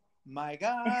 Oh my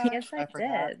gosh. Yes, I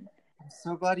forgot. did. I'm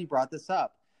so glad you brought this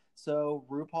up. So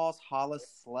RuPaul's Holla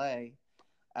Slay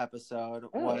episode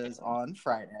was on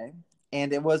Friday,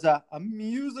 and it was a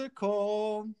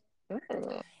musical.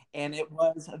 Ooh. And it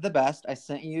was the best. I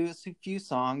sent you a few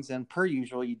songs, and per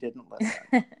usual, you didn't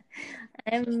listen.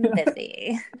 I'm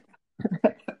busy.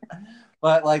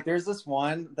 But like, there's this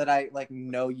one that I like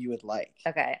know you would like.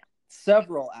 Okay.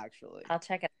 Several, actually. I'll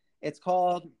check it. It's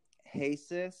called Hey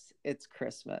Sis, It's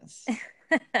Christmas.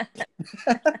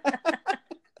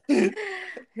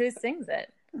 Who sings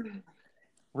it?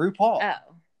 RuPaul.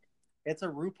 Oh. It's a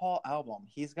RuPaul album.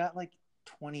 He's got like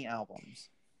 20 albums.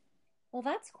 Well,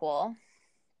 that's cool.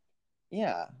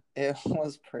 Yeah, it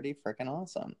was pretty freaking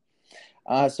awesome.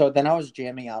 So then I was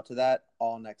jamming out to that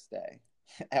all next day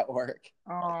at work.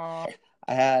 Oh.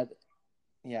 I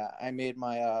made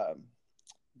my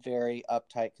very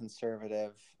uptight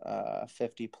conservative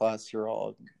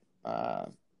 50-plus-year-old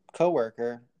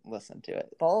coworker listen to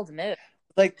it. Bold move.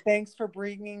 Like, thanks for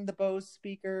bringing the Bose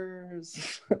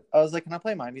speakers. I was like, can I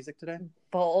play my music today?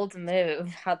 Bold move.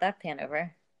 How'd that pan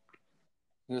over?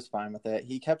 He was fine with it.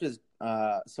 He kept his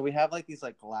so we have like these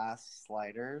like glass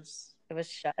sliders. It was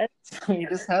shut. So he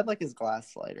just had like his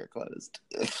glass slider closed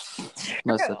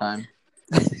most of the time.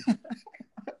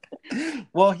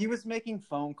 Well, he was making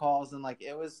phone calls and like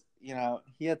it was,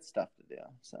 he had stuff to do.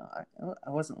 So I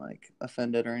wasn't like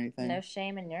offended or anything. No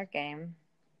shame in your game.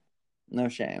 No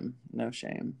shame. No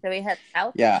shame. So we head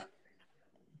south? Yeah.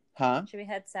 Huh? Should we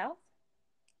head south?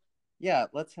 Yeah,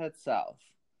 let's head south.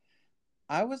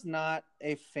 I was not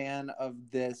a fan of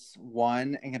this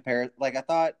one in comparison. Like, I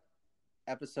thought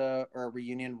episode or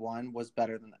reunion 1 was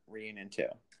better than reunion 2.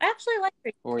 I actually like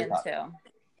reunion 2.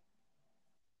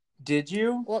 Did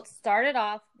you? Well, it started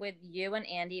off with you and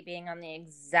Andy being on the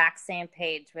exact same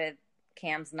page with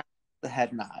Cam's nods. The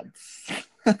head nods.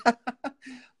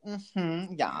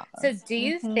 Mm-hmm, yeah. So do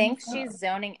you think she's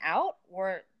zoning out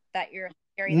or that you're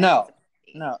hearing? No.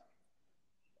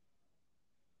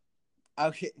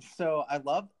 Okay, so I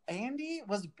love Andy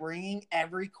was bringing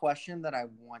every question that I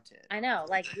wanted. I know,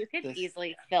 like you could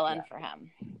easily fill in for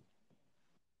him.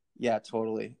 Yeah,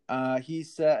 totally. He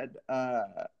said,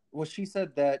 she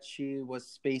said that she was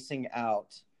spacing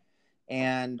out,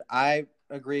 and I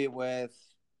agree with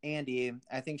Andy.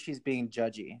 I think she's being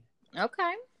judgy.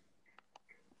 Okay.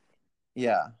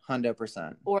 Yeah,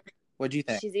 100%. Or what do you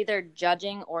think? She's either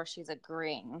judging or she's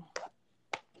agreeing.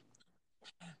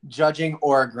 Judging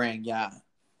or agreeing, yeah.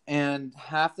 And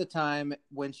half the time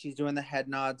when she's doing the head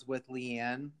nods with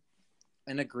Leanne,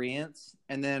 in agreement,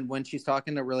 and then when she's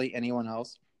talking to really anyone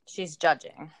else, she's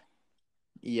judging.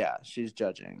 Yeah, she's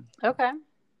judging. Okay.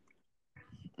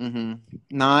 Mm-hmm.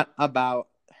 Not about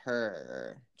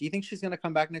her. Do you think she's going to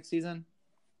come back next season?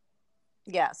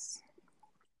 Yes.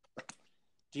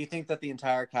 Do you think that the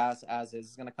entire cast as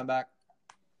is going to come back?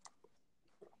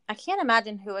 I can't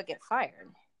imagine who would get fired.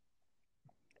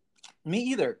 Me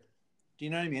either. Do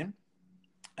you know what I mean?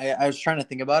 I was trying to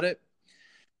think about it.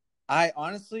 I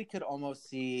honestly could almost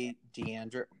see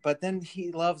D'Andra, but then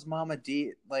he loves Mama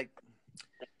D. Like,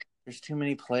 there's too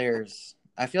many players.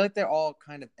 I feel like they're all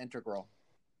kind of integral.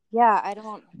 Yeah, I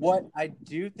don't. What I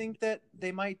do think that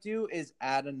they might do is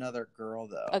add another girl,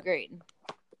 though. Agreed.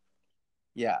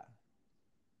 Yeah.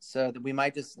 So we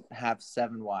might just have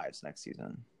 7 wives next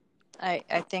season. I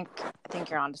think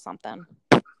you're onto something.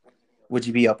 Would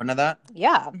you be open to that?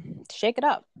 Yeah. Shake it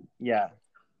up. Yeah.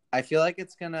 I feel like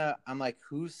it's gonna. I'm like,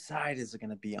 whose side is it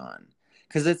gonna be on?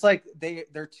 Because it's like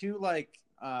they're two like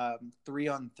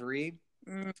 3-on-3.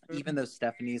 Mm-hmm. Even though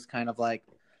Stephanie's kind of like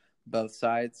both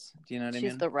sides. Do you know what I mean?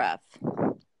 She's the ref.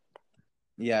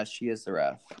 Yeah, she is the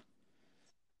ref.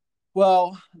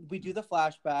 Well, we do the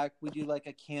flashback. We do like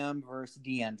a Cam versus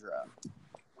D'Andra.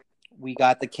 We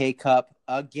got the K cup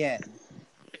again.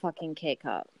 Fucking K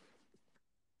cup.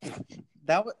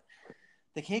 That was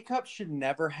the K cup should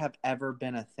never have ever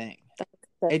been a thing.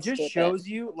 That's it just stupid. shows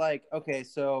you, like, okay,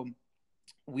 so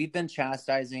we've been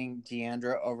chastising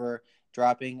Deandra over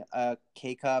dropping a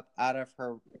K cup out of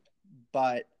her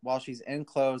butt while she's in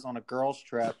clothes on a girls'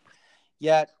 trip.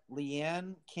 Yet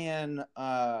Leanne can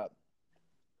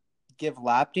give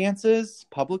lap dances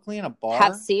publicly in a bar.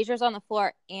 Have seizures on the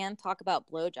floor and talk about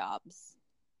blowjobs.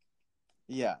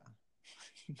 Yeah.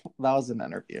 That was an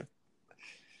interview.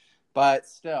 But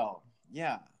still,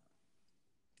 yeah.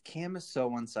 Cam is so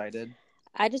one-sided.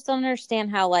 I just don't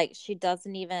understand how, like, she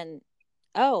doesn't even...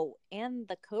 Oh, and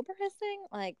the cobra hissing?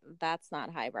 Like, that's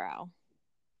not highbrow.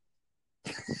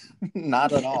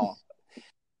 Not at all.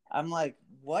 I'm like,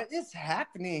 what is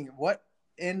happening? What,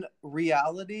 in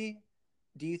reality,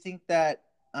 do you think that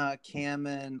Cam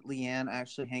and Leanne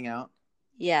actually hang out?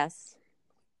 Yes.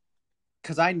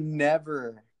 Because I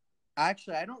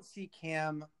don't see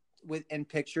Cam in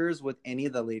pictures with any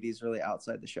of the ladies really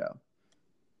outside the show.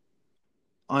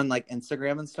 On, like,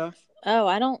 Instagram and stuff. Oh,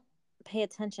 I don't pay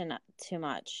attention too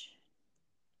much.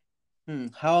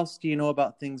 How else do you know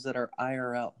about things that are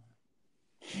IRL?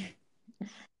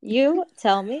 You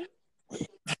tell me.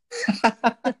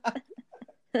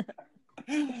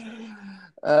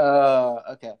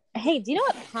 Okay. Hey, do you know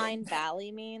what Pine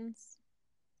Valley means?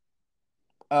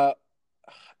 I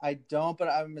don't, but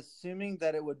I'm assuming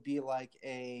that it would be like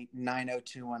a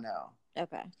 90210.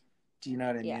 Okay. Do you know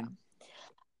what I Yeah. mean?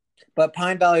 But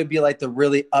Pine Valley would be like the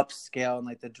really upscale, and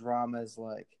like the drama is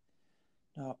like,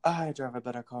 no, I drive a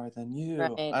better car than you.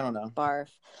 Right. I don't know.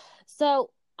 Barf. So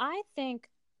I think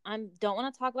don't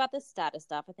want to talk about this status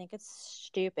stuff. I think it's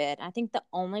stupid. I think the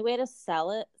only way to sell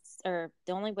it, or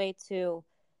the only way to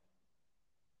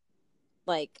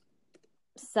like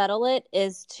settle it,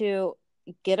 is to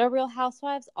get a Real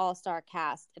Housewives all-star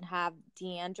cast and have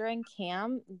Deandra and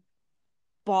Cam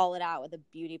ball it out with a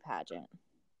beauty pageant.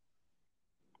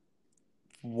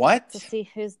 What? To see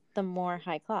who's the more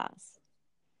high class.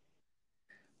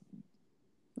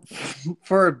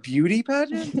 For a beauty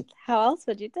pageant? How else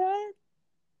would you do it?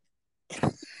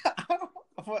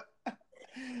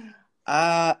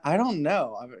 I don't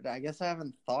know. I guess I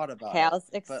haven't thought about it. I was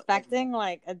expecting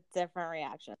like a different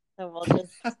reaction. So we'll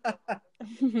just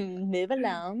move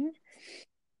along.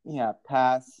 Yeah,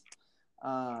 pass.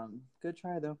 Good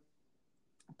try though.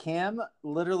 Cam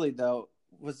literally though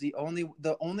was the only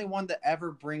one that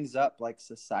ever brings up like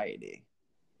society.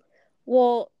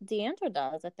 Well, Deandra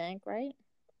does, I think, right?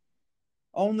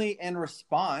 Only in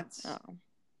response. Oh.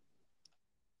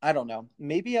 I don't know.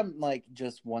 Maybe I'm like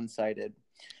just one-sided.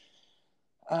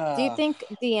 Do you think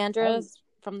Deandra's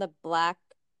from the black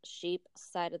sheep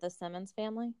side of the Simmons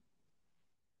family?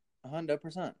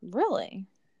 100%. Really?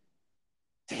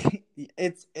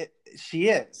 She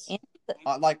is.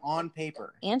 Like on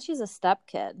paper. And she's a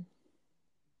stepkid.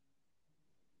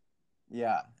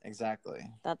 Yeah, exactly.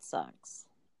 That sucks.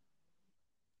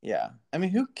 Yeah. I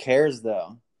mean, who cares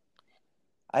though?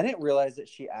 I didn't realize that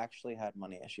she actually had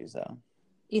money issues though.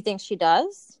 You think she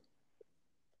does?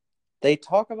 They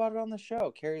talk about it on the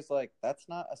show. Carrie's like, that's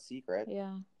not a secret.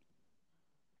 Yeah.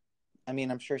 I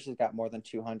mean, I'm sure she's got more than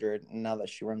 200 now that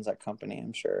she runs that company.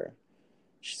 I'm sure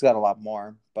she's got a lot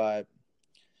more, but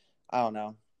I don't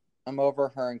know. I'm over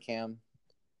her and Cam.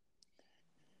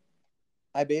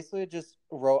 I basically just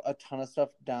wrote a ton of stuff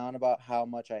down about how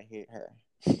much I hate her.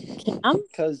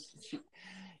 Because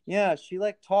she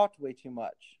like talked way too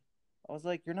much. I was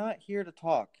like, you're not here to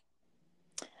talk.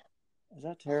 Is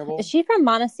that terrible? Is she from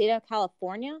Montecito,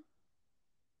 California?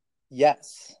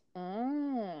 Yes.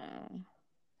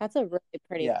 That's a really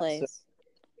pretty place. So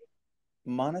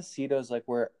Montecito is like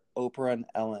where Oprah and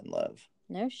Ellen live.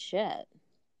 No shit.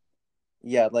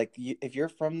 Yeah, like if you're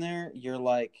from there, you're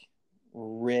like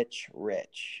rich.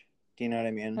 Do you know what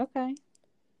I mean? Okay.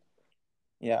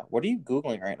 Yeah. What are you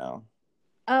Googling right now?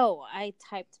 Oh, I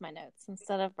typed my notes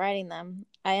instead of writing them.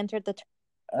 I entered the...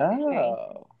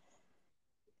 Oh.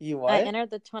 You what? I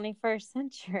entered the 21st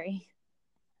century.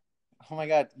 Oh my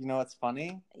God. You know what's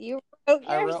funny? You wrote yours.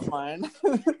 I wrote mine.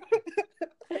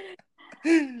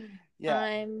 Yeah.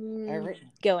 I'm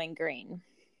going green.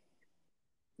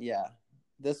 Yeah.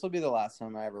 This will be the last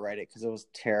time I ever write it because it was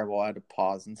terrible. I had to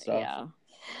pause and stuff. Yeah.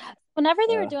 Whenever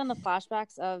they were doing the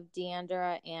flashbacks of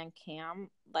Deandra and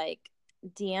Cam, like,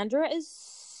 Deandra is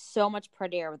so much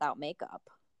prettier without makeup.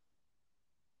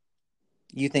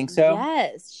 You think so?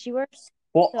 Yes. She works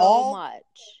much.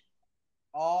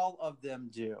 All of them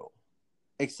do,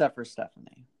 except for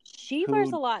Stephanie. She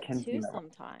wears a lot too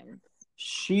sometimes.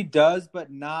 She does, but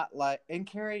not like, and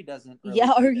Carrie doesn't. Really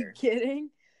are either. you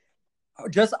kidding?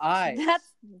 Just eyes.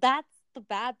 That's the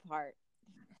bad part.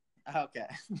 Okay.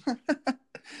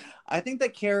 I think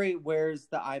that Carrie wears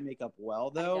the eye makeup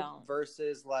well, I though, don't.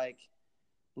 versus like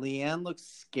Leanne looks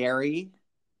scary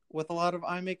with a lot of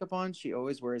eye makeup on. She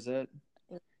always wears it.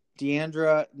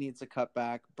 Deandra needs a cut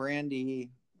back.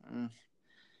 Brandy,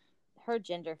 Her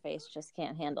ginger face just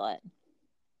can't handle it.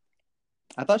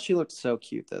 I thought she looked so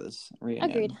cute this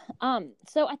reunion. Agreed.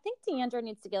 So I think Deandra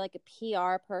needs to get like a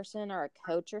PR person or a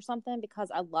coach or something because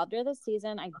I loved her this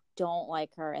season. I don't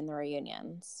like her in the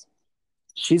reunions.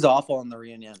 She's awful in the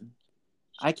reunion.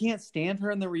 I can't stand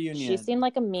her in the reunion. She seemed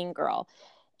like a mean girl,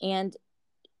 and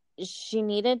she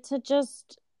needed to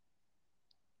just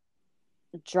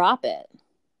drop it.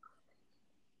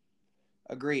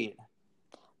 Agreed.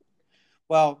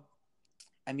 Well,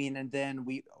 I mean, and then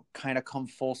we kind of come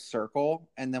full circle,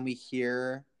 and then we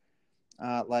hear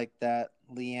like that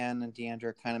Leanne and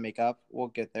Deandra kind of make up. We'll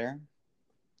get there.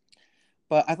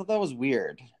 But I thought that was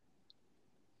weird.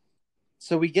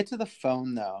 So we get to the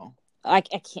phone, though. I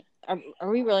can't. Are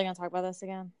we really going to talk about this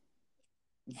again?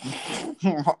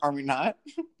 Are we not?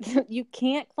 You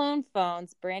can't clone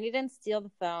phones. Brandy didn't steal the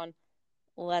phone.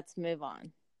 Let's move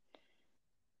on.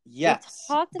 Yes.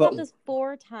 We talked about this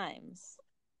 4 times.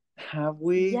 Have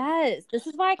we? Yes. This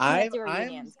is why I can't do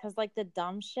reunions. Because, like, the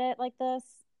dumb shit like this.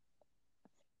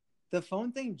 The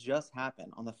phone thing just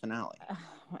happened on the finale.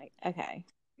 Okay.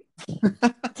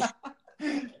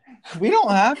 We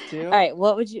don't have to. All right.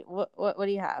 What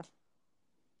do you have?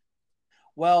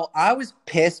 Well, I was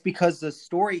pissed because the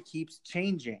story keeps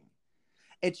changing.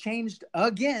 It changed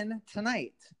again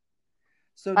tonight.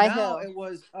 So now it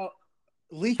was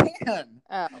Leanne.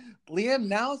 Oh. Leanne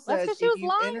now says that's because she was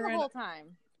lying the whole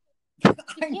time. She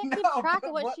can't keep track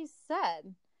of what she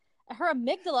said. Her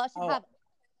amygdala should have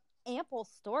ample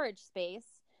storage space.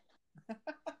 But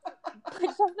she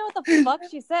doesn't know what the fuck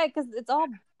she said because it's all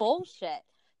bullshit.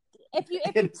 If you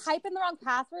type in the wrong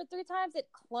password 3 times, it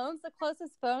clones the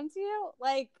closest phone to you.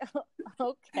 Like,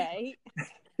 okay.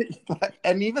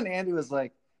 And even Andy was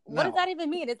like, no. What does that even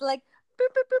mean? It's like, boop,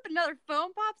 boop, boop, another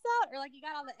phone pops out? Or like you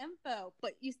got all the info,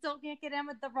 but you still can't get in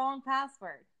with the wrong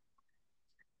password.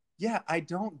 Yeah, I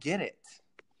don't get it.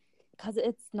 Because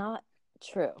it's not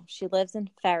true. She lives in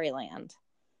fairyland.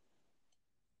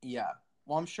 Yeah.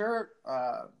 Well, I'm sure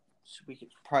we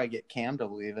could probably get Cam to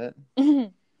believe it.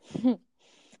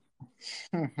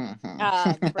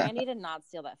 Brandy did not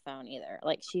steal that phone either.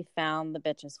 Like, she found the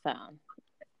bitch's phone.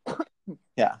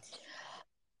 Yeah.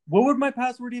 What would my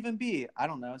password even be? I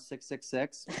don't know.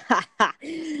 666.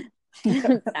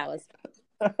 That was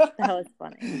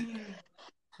funny.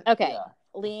 Okay. Yeah.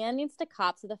 Leanne needs to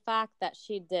cop to the fact that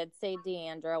she did say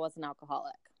Deandra was an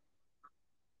alcoholic.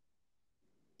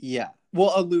 Yeah.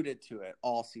 Well, alluded to it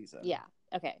all season. Yeah.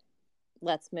 Okay.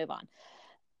 Let's move on.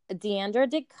 Deandra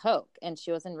did coke and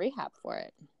she was in rehab for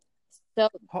it. So,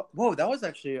 whoa, that was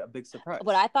actually a big surprise.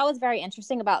 What I thought was very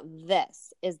interesting about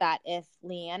this is that if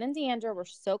Leanne and Deandra were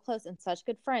so close and such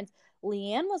good friends,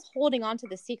 Leanne was holding on to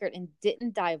the secret and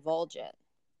didn't divulge it.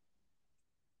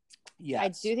 Yes. I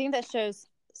do think that shows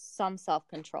some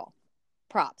self-control.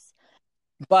 Props.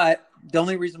 But the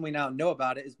only reason we now know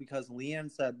about it is because Leanne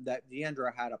said that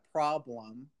Deandra had a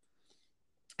problem.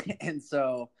 And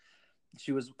so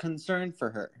she was concerned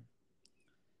for her.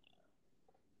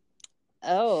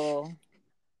 Oh.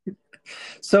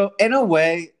 So in a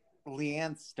way,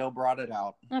 Leanne still brought it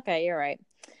out. Okay, you're right.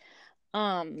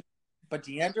 But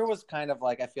Deandra was kind of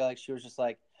like, I feel like she was just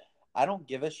like, I don't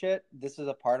give a shit. This is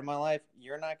a part of my life.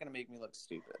 You're not going to make me look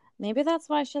stupid. Maybe that's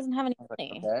why she doesn't have any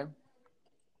money. Okay.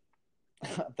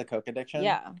 The coke addiction?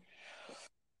 Yeah.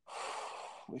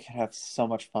 We could have so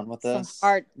much fun with this.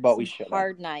 But we should.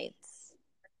 Hard nights.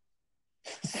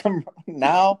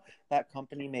 Now that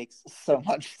company makes so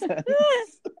much sense.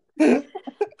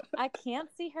 I can't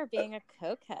see her being a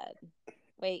cokehead.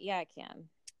 Wait, yeah, I can.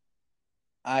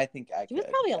 I think I could. It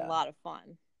was probably a lot of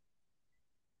fun.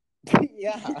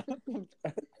 Yeah.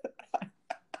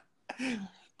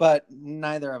 But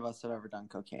neither of us have ever done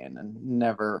cocaine and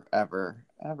never, ever,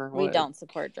 ever would. We don't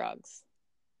support drugs.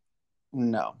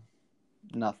 No.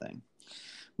 Nothing.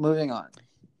 Moving on.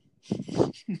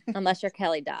 Unless you're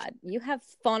Kelly Dodd. You have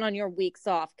fun on your weeks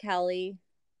off, Kelly.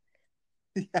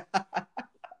 Yeah.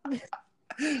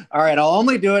 All right, I'll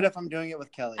only do it if I'm doing it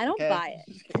with Kelly. I don't buy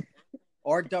it.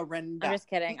 Or Dorinda. I'm just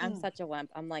kidding. I'm such a wimp.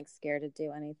 I'm like scared to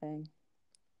do anything.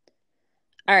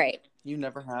 All right. You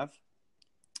never have?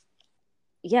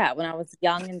 Yeah, when I was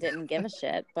young and didn't give a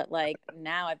shit. But like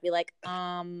now I'd be like,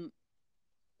 no.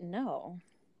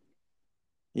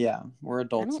 Yeah, we're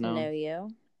adults now. I don't know you.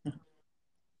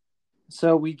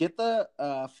 So we get the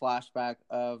flashback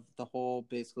of the whole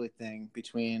basically thing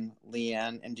between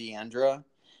Leanne and Deandra,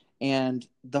 and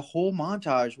the whole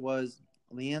montage was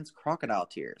Leanne's crocodile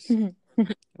tears.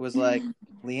 It was like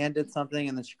Leanne did something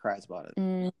and then she cries about it.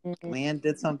 Mm-hmm. Leanne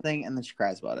did something and then she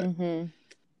cries about it.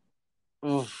 Mm-hmm.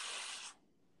 Oof.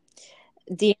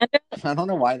 Deandra, I don't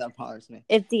know why that bothers me.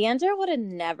 if Deandra would have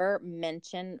never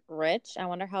mentioned Rich, I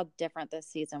wonder how different this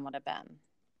season would have been.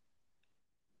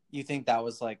 You think that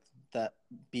was like the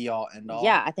be all end all?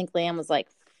 Yeah, I think Liam was like,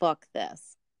 fuck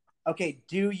this. Okay,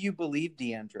 do you believe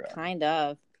Deandra? Kind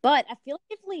of. But I feel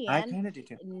like if I Leanne kind of do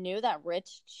too. knew that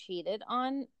Rich cheated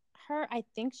on her, I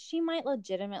think she might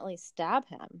legitimately stab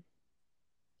him.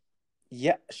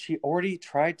 Yeah, she already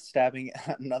tried stabbing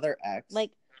another ex.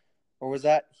 Like, or was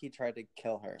that he tried to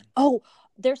kill her? Oh,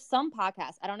 there's some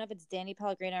podcast. I don't know if it's Danny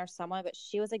Pellegrino or someone, but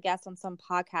she was a guest on some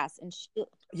podcast, and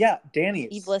Yeah, Danny's.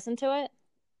 You've listened to it?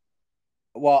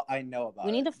 Well, I know about it.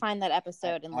 We need to find that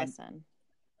episode and listen.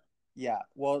 Yeah,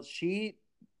 well, she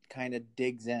kind of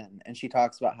digs in, and she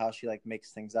talks about how she like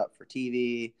makes things up for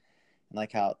TV, and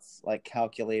like how it's like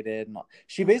calculated, and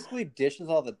she basically dishes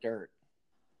all the dirt.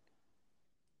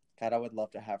 God, I would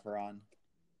love to have her on.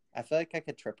 I feel like I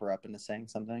could trip her up into saying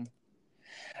something.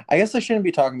 I guess I shouldn't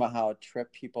be talking about how I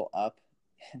trip people up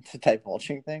into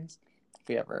divulging things. If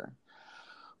we ever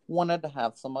wanted to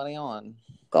have somebody on.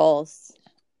 Goals.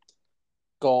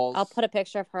 I'll put a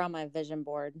picture of her on my vision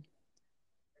board.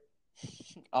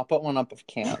 I'll put one up of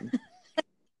Ken.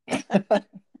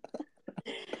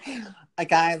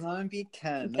 Guys, I'm gonna be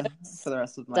Ken for the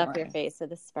rest of my life. Stuff your face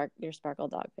with your sparkle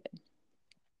dog food.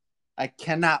 I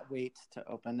cannot wait to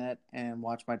open it and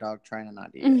watch my dog trying to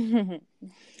not eat it.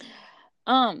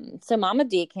 So Mama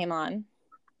D came on.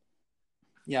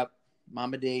 Yep,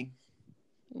 Mama D.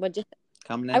 What'd you think?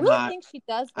 Coming in I really hot. think she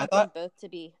does want them both to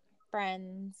be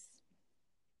friends.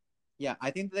 Yeah,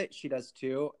 I think that she does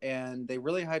too. And they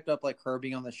really hyped up like her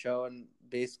being on the show, and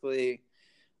basically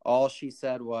all she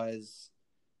said was,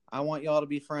 I want y'all to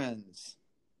be friends.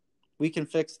 We can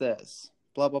fix this.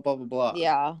 Blah, blah, blah, blah, blah.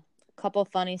 Yeah. A couple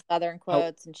funny Southern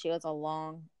quotes, and she was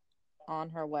along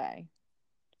on her way.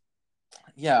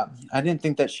 Yeah, I didn't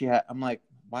think that she had. I'm like,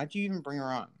 why'd you even bring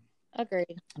her on?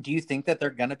 Agreed. Do you think that they're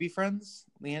gonna be friends,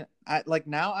 Leanne?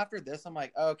 Now after this, I'm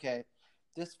like, okay,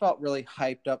 this felt really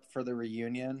hyped up for the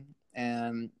reunion,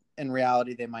 and in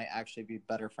reality, they might actually be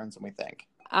better friends than we think.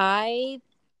 I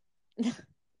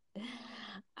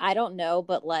don't know,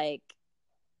 but like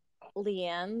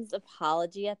Leanne's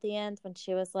apology at the end when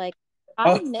she was like,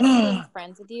 I miss being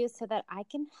friends with you so that I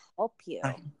can help you.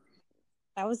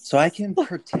 That was so I can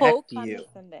protect you.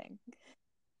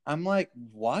 I'm like,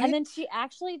 what? And then she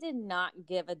actually did not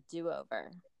give a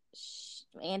do-over.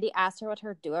 Andy asked her what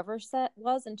her do-over set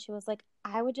was, and she was like,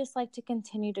 I would just like to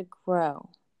continue to grow.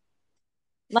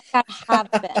 Like I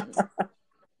have been.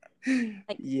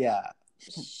 Like, yeah.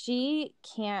 She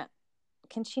can't.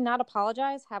 Can she not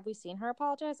apologize? Have we seen her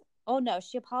apologize? Oh, no.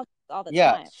 She apologizes all the time.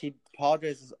 Yeah, she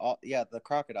apologizes all. Yeah, the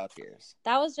crocodile tears.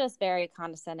 That was just very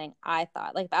condescending, I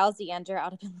thought. Like, if I was the ender, I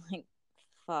would have been like,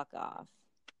 fuck off.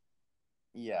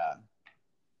 Yeah.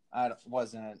 I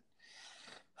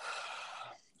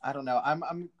don't know.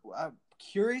 I'm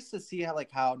curious to see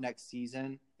how next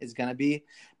season is going to be,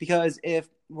 because if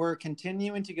we're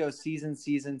continuing to go season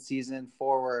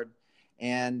forward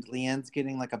and Leanne's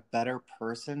getting like a better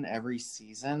person every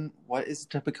season, what is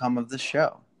to become of the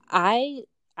show? I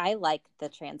like the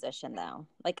transition though.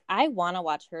 Like I want to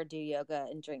watch her do yoga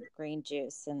and drink green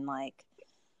juice and like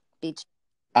beach.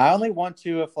 I only want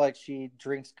to if like she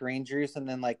drinks green juice and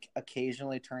then like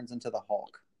occasionally turns into the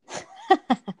Hulk.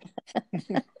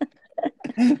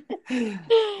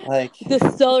 Like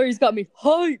the celery's got me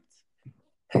hyped.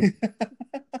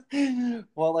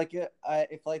 Well, like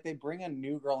if like they bring a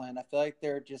new girl in, I feel like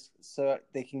they're just so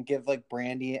they can give like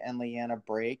Brandy and Leanne a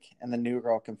break, and the new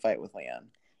girl can fight with Leanne.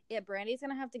 Yeah, Brandy's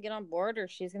gonna have to get on board, or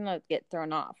she's gonna get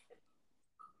thrown off.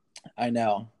 I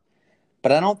know,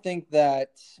 but I don't think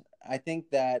that. I think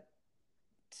that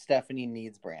Stephanie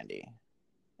needs Brandy,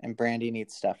 and Brandy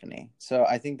needs Stephanie. So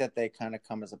I think that they kind of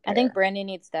come as a pair. I think Brandy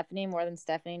needs Stephanie more than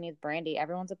Stephanie needs Brandy.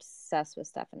 Everyone's obsessed with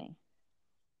Stephanie.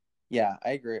 Yeah,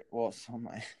 I agree. Well, so am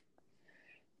I.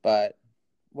 But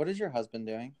what is your husband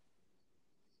doing?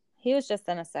 He was just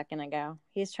in a second ago.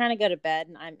 He's trying to go to bed,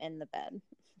 and I'm in the bed.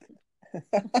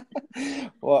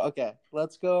 Well, okay.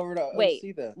 Let's go over to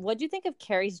OC then. What'd you think of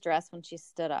Carrie's dress when she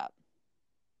stood up?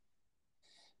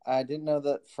 I didn't know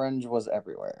that fringe was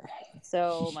everywhere.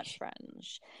 So much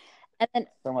fringe. And then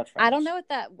so much fringe. I don't know what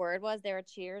that word was they were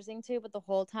cheersing to, but the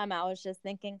whole time I was just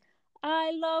thinking,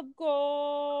 I love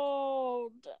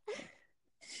gold.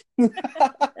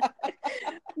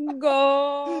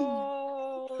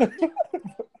 Gold.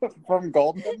 From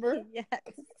Goldmember. Yes.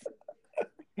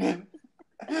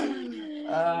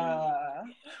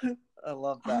 I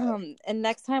love that. And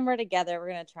next time we're together, we're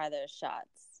gonna try those shots.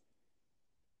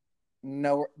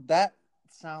 No, that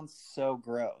sounds so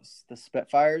gross. The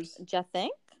Spitfires. Do you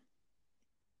think?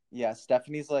 Yeah,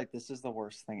 Stephanie's like, this is the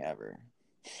worst thing ever.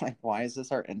 Like, why is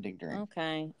this our ending drink?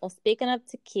 Okay. Well, speaking of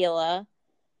tequila,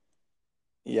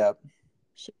 Yep.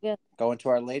 should we get Going to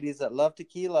our ladies that love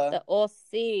tequila. the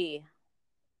OC?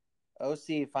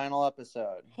 OC final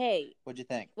episode. Hey, What'd you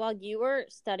think? while you were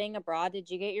studying abroad, did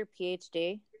you get your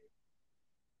PhD?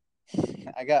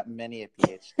 I got many a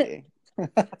PhD.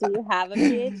 Do you have a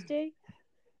PhD?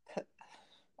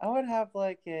 I would have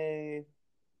like a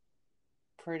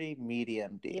pretty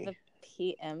medium D. You have a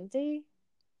PMD?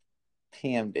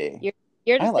 PMD.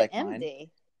 You're just I like an mine. MD.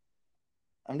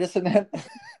 I'm just an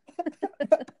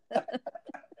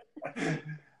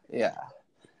Yeah.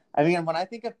 I mean, when I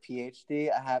think of PhD,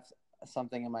 I have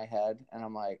something in my head, and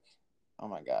I'm like, oh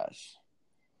my gosh.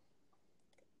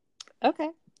 Okay.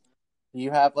 Do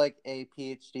you have like a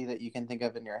PhD that you can think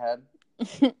of in your head?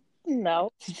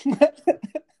 No.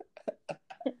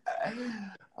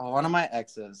 One of my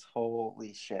exes,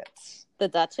 holy shit. The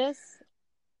Duchess?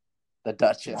 The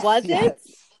Duchess. Was it?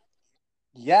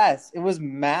 Yes, it was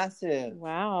massive.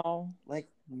 Wow. Like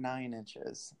 9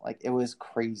 inches. Like, it was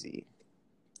crazy.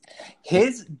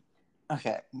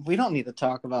 Okay, we don't need to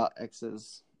talk about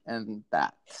exes and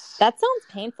that. That sounds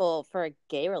painful for a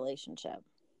gay relationship.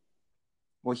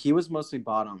 Well, he was mostly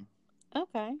bottom.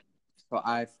 Okay. So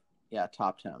I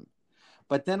topped him.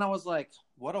 But then I was like,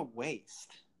 what a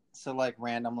waste. So like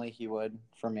randomly he would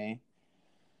for me.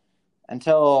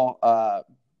 Until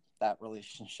that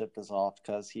relationship dissolved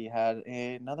because he had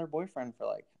another boyfriend for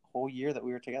like a whole year that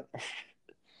we were together.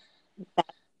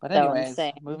 But anyways,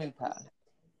 moving past.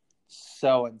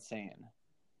 So insane.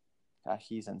 God,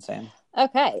 he's insane.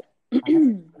 Okay.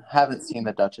 I haven't seen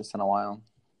the Duchess in a while.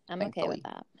 I'm thankfully. okay with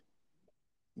that.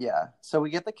 Yeah. So we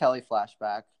get the Kelly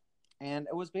flashback. And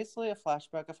it was basically a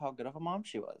flashback of how good of a mom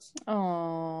she was.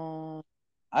 Oh.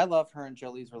 I love her and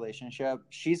Jolie's relationship.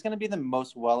 She's going to be the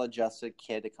most well-adjusted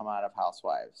kid to come out of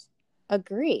Housewives.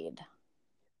 Agreed.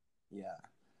 Yeah.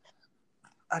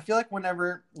 I feel like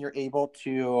whenever you're able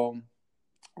to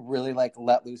really like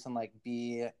let loose and like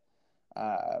be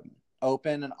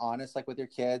open and honest like with your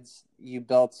kids, you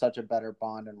build such a better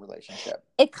bond and relationship.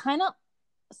 It kind of...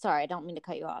 Sorry, I don't mean to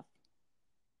cut you off.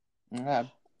 Yeah.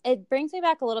 It brings me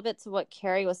back a little bit to what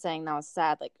Carrie was saying. That was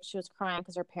sad. Like, she was crying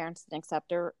because her parents didn't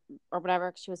accept her or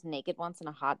whatever. She was naked once in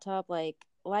a hot tub. Like,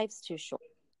 life's too short.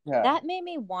 Yeah. That made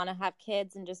me want to have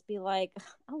kids and just be like,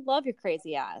 I love your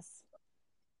crazy ass.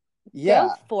 Yeah.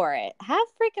 Go for it. Have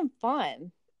freaking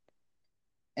fun.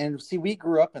 And see, we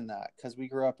grew up in that because we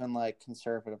grew up in like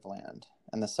conservative land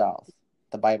in the South,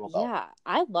 the Bible Belt. Yeah,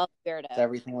 I love weirdos. So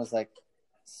everything was like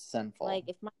sinful. Like,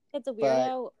 if my kid's a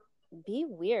weirdo, be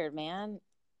weird, man.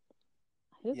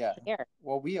 Who cares?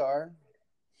 Well, we are.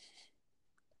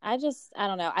 I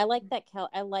don't know. I like that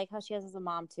I like how she has as a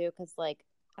mom too, because like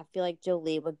I feel like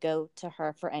Jolie would go to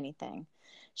her for anything.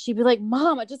 She'd be like,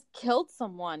 "Mom, I just killed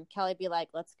someone." Kelly'd be like,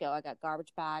 "Let's go. I got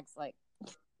garbage bags." Like,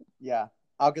 yeah,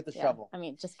 I'll get the shovel. I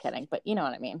mean, just kidding, but you know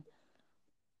what I mean.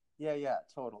 Yeah,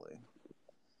 totally.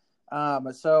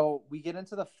 So we get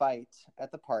into the fight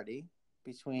at the party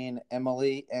between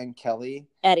Emily and Kelly.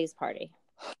 Eddie's party.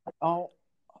 Oh.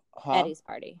 Huh? Eddie's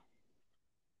party.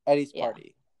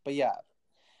 But yeah.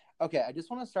 Okay, I just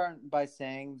want to start by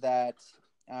saying that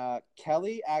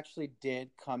Kelly actually did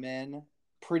come in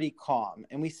pretty calm.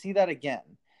 And we see that again.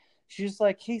 She's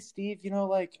like, hey, Steve,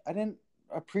 like, I didn't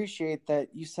appreciate that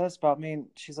you said this about me. And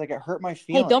she's like, it hurt my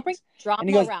feelings. Hey, don't bring drama And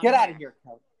he goes, around get here. out of here,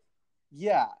 Kelly.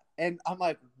 Yeah. And I'm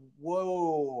like,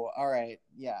 whoa. All right.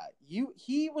 Yeah.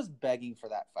 He was begging for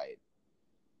that fight.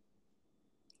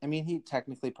 I mean, he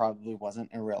technically probably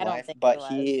wasn't in real life, but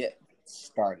he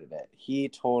started it. He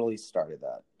totally started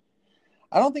that.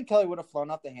 I don't think Kelly would have flown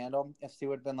off the handle if she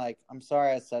would have been like, I'm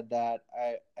sorry I said that.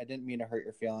 I didn't mean to hurt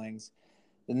your feelings.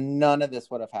 None of this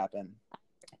would have happened.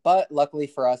 But luckily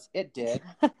for us, it did.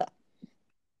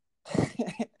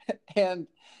 And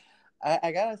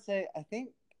I gotta say, I think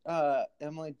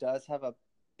Emily does have a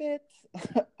bit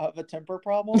of a temper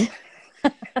problem.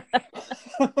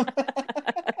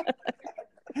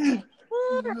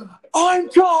 I'm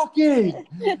talking.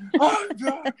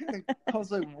 I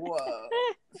was like, whoa.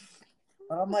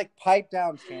 And I'm like, pipe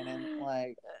down, Shannon.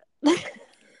 Like,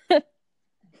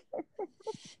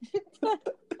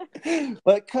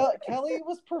 but Kelly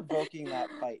was provoking that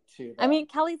fight too. Though. I mean,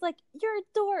 Kelly's like, you're a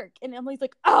dork, and Emily's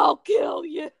like, I'll kill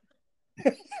you.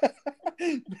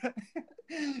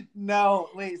 No,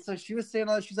 wait. So she was saying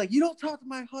all that. She's like, "You don't talk to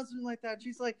my husband like that."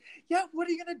 She's like, "Yeah, what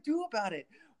are you gonna do about it?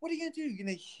 What are you gonna do? You're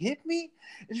gonna hit me?"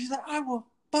 And she's like, "I will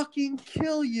fucking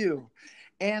kill you."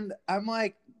 And I'm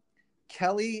like,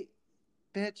 "Kelly,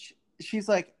 bitch." She's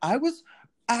like, "I was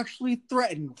actually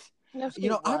threatened. No, she You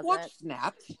know, I wasn't. watched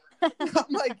Snapped." I'm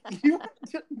like, "You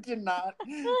did not."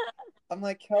 I'm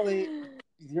like, "Kelly,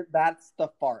 that's the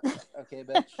farce, okay,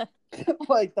 bitch."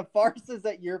 Like, the farce is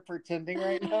that you're pretending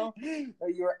right now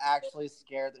that you were actually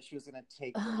scared that she was gonna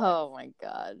take your life. Oh my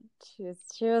god, she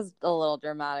was a little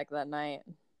dramatic that night.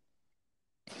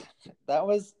 That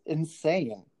was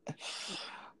insane.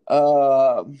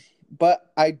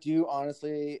 But I do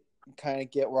honestly kind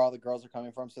of get where all the girls are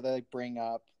coming from. So they like bring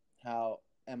up how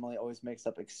Emily always makes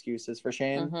up excuses for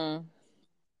Shane. Mm-hmm.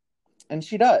 And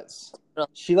she does.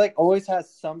 She like always has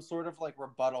some sort of like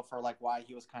rebuttal for like why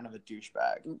he was kind of a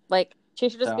douchebag. Like, she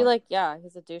should just be like, yeah,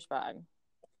 he's a douchebag.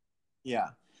 Yeah.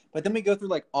 But then we go through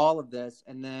like all of this,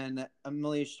 and then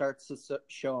Emily starts to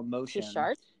show emotion. She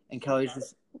sharts? And Kelly's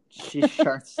just, she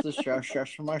starts to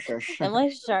shush from my shush.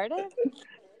 Emily sharted?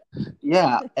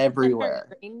 Yeah, everywhere.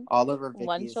 Green all over Vicky's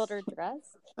one-shoulder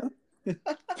dress?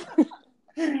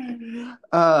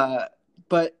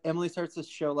 But Emily starts to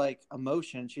show like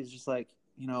emotion. She's just like,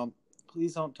 you know,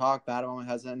 please don't talk bad about my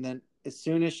husband. And then as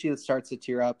soon as she starts to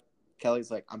tear up,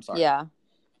 Kelly's like, I'm sorry. Yeah.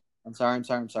 I'm sorry.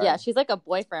 Yeah, she's like a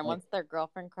boyfriend. Once their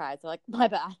girlfriend cries, they're like, my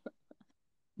bad.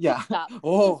 Yeah. Stop.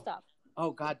 Oh. Stop.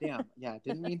 Oh, goddamn. Yeah,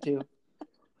 didn't mean to.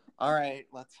 All right,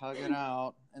 let's hug it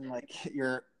out. And like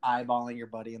you're eyeballing your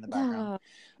buddy in the background.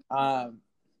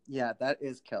 Yeah, that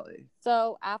is Kelly.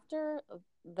 So after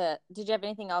did you have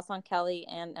anything else on Kelly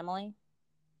and Emily?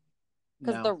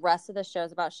 Because the rest of the show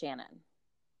is about Shannon.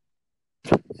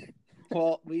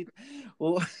 Well,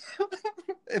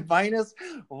 minus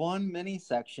one mini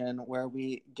section where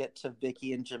we get to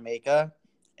Vicky in Jamaica,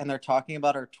 and they're talking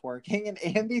about her twerking, and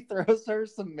Andy throws her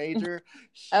some major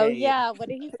shade. Oh yeah, what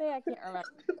did he say? I can't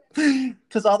remember.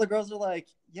 Because all the girls are like,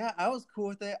 "Yeah, I was cool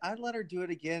with it. I'd let her do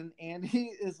it again."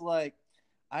 Andy is like,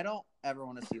 "I don't ever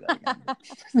want to see that again."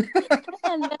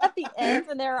 And then at the end,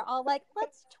 when they were all like,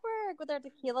 "Let's twerk" with our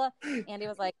tequila, Andy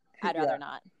was like, "I'd rather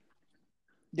not."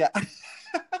 Yeah.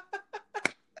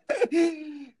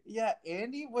 Yeah,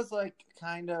 Andy was like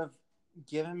kind of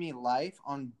giving me life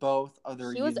on both of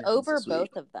their He was over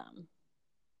both of them.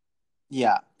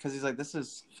 Yeah, because he's like, this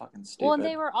is fucking stupid. Well, and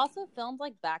they were also filmed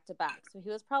like back to back, so he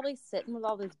was probably sitting with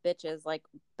all these bitches like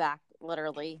back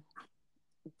literally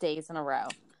days in a row.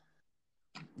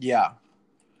 Yeah.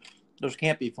 Those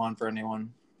can't be fun for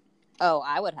anyone. Oh,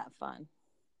 I would have fun.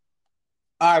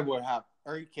 I would have.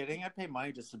 Are you kidding? I'd pay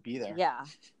money just to be there. Yeah.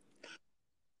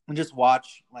 And just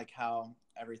watch like how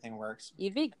everything works.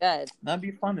 You'd be good. That'd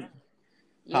be fun.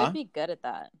 You would be good at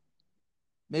that.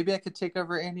 Maybe I could take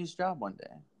over Andy's job one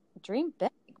day. Dream big.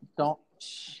 Don't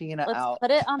Sheena Let's out.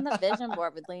 put it on the vision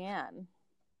board with Leanne.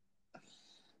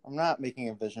 I'm not making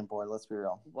a vision board. Let's be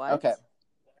real. What? Okay.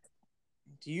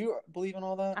 Do you believe in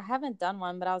all that? I haven't done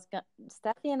one, but I was gonna.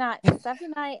 Steffi and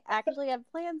I actually have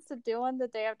plans to do one the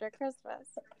day after Christmas.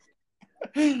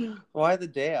 Why the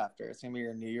day after? It's gonna be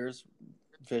your New Year's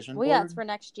vision board? Yeah, it's for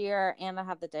next year, and I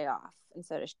have the day off, and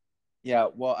so does she. Yeah,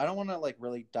 well, I don't want to like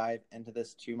really dive into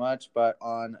this too much, but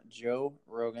on Joe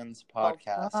Rogan's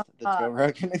podcast, The Joe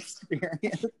Rogan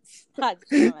Experience. God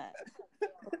damn it!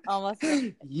 Almost.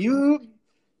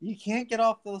 You can't get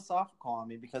off philosophical on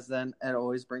me because then it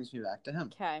always brings me back to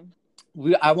him. Okay.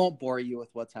 I won't bore you with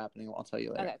what's happening. I'll tell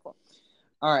you later. Okay, cool.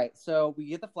 All right, so we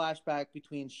get the flashback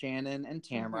between Shannon and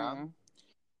Tamara. Mm-hmm.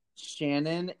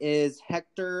 Shannon is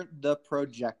Hector the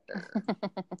Projector.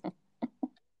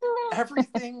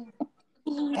 Everything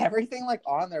like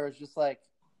on there was just like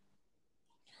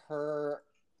her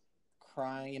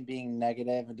crying and being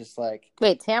negative and just like.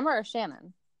 Wait, Tamara or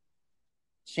Shannon?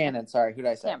 Shannon, sorry, who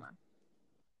did I say? Tamara.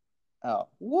 Oh,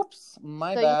 whoops,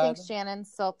 my bad. So you think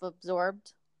Shannon's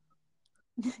self-absorbed?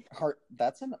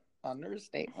 That's an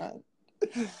understatement.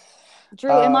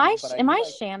 Drew, am I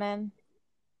Shannon?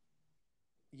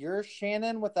 You're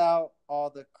Shannon without all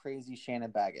the crazy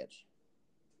Shannon baggage.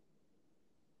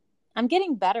 I'm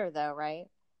getting better though, right?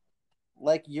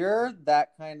 Like you're that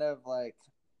kind of like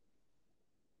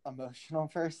emotional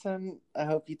person. I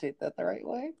hope you take that the right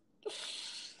way.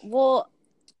 Well,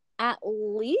 at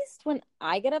least when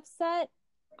I get upset,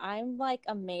 I'm like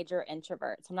a major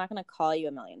introvert. So I'm not going to call you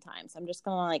a million times. I'm just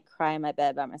going to like cry in my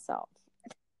bed by myself.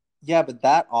 Yeah, but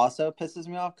that also pisses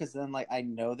me off because then like I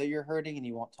know that you're hurting and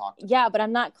you won't talk to me. Yeah, but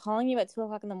I'm not calling you at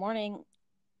 2:00 in the morning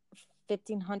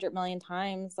 1,500 million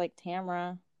times like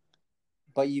Tamara.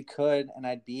 But you could, and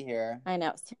I'd be here. I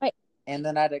know. So And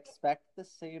then I'd expect the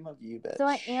same of you, bitch. So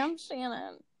I am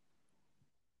Shannon.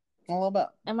 A little bit.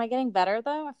 Am I getting better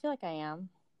though? I feel like I am.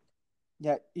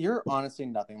 Yeah, you're honestly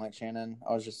nothing like Shannon.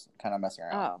 I was just kind of messing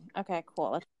around. Oh, okay,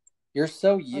 cool. You're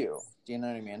so you. Do you know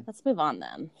what I mean? Let's move on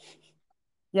then.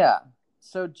 Yeah.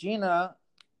 So Gina's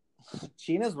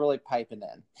really piping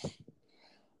in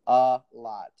a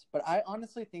lot. But I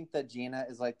honestly think that Gina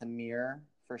is like the mirror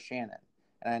for Shannon.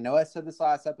 And I know I said this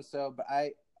last episode, but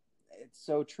it's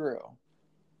so true.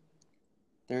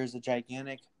 There's a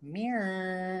gigantic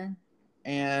mirror.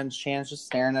 And Shannon's just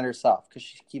staring at herself because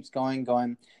she keeps going.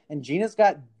 And Gina's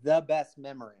got the best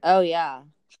memory. Oh, yeah.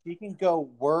 She can go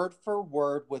word for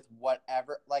word with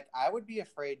whatever. Like, I would be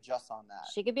afraid just on that.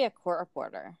 She could be a court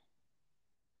reporter.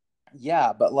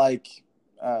 Yeah, but like,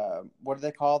 what are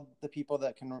they called? The people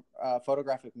that can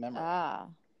photographic memory. Ah.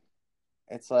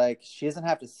 It's like she doesn't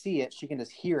have to see it; she can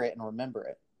just hear it and remember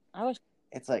it.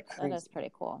 It's like crazy. That is pretty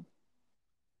cool.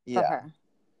 Yeah.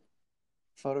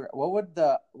 For her.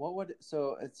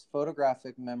 So it's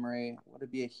photographic memory. Would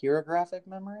it be a hearographic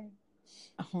memory?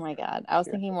 Oh my god, I was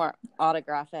thinking more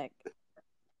autographic.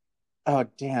 Oh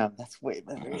damn, that's way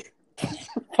better.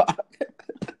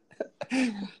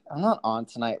 I'm not on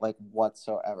tonight, like,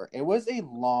 whatsoever. It was a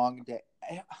long day.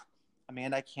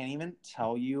 Amanda, I can't even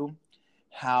tell you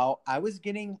how I was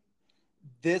getting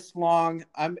this long.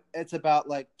 It's about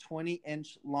like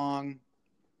 20-inch long,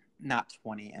 not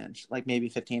 20-inch, like maybe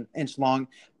 15-inch long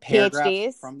paragraphs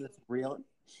PhDs? from this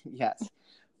yes,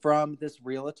 from this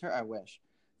realtor. I wish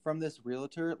from this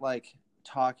realtor, like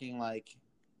talking like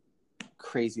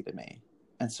crazy to me,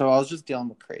 and so I was just dealing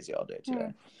with crazy all day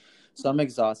today. So I'm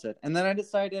exhausted. And then I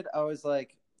decided, I was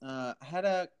like, I had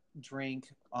a drink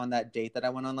on that date that I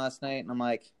went on last night. And I'm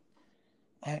like,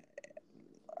 I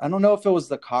don't know if it was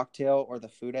the cocktail or the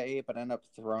food I ate, but I ended up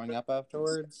throwing up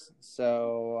afterwards.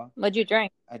 So What'd you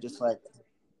drink? I just like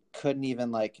couldn't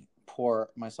even like pour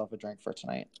myself a drink for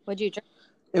tonight. What'd you drink?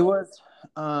 It was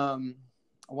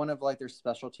one of like their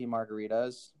specialty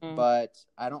margaritas, but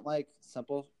I don't like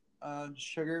simple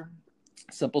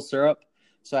syrup.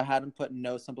 So I had him put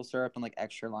no simple syrup and like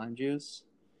extra lime juice.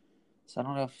 So I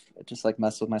don't know if it just like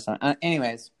messed with my son.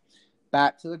 Anyways,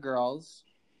 back to the girls.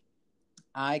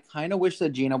 I kind of wish that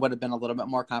Gina would have been a little bit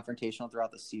more confrontational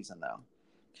throughout the season, though,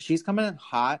 because she's coming in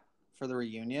hot for the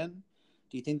reunion.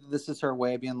 Do you think that this is her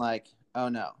way of being like, "Oh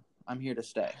no, I'm here to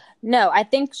stay"? No, I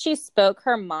think she spoke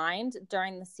her mind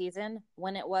during the season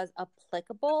when it was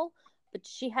applicable. But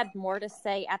she had more to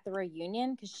say at the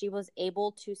reunion because she was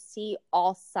able to see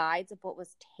all sides of what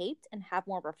was taped and have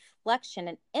more reflection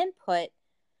and input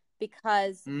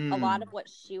because a lot of what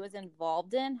she was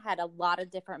involved in had a lot of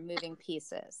different moving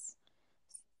pieces.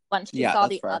 Once she saw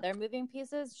the other moving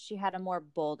pieces, she had a more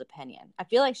bold opinion. I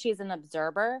feel like she's an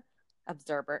observer.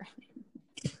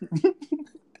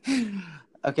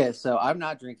 Okay, so I'm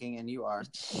not drinking and you are.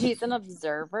 She's an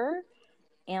observer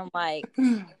and like...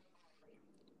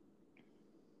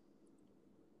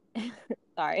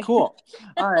 Sorry. Cool.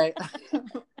 All right.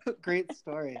 Great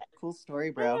story. Cool story,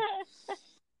 bro.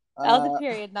 That was a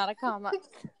period, not a comma.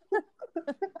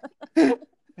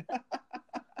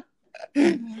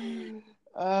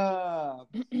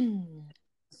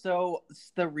 So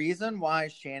the reason why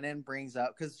Shannon brings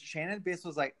up, because Shannon basically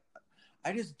was like,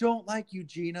 I just don't like you,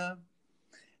 Gina.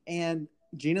 And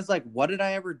Gina's like, what did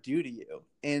I ever do to you?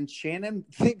 And Shannon,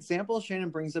 the example Shannon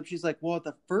brings up, she's like, well, at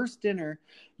the first dinner,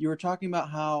 you were talking about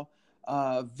how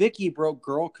Vicky broke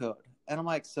girl code. And I'm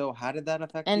like, so how did that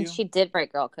affect you? And she did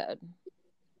break girl code.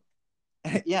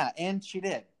 Yeah, and she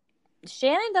did.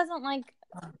 Shannon doesn't like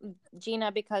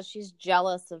Gina because she's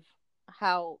jealous of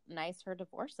how nice her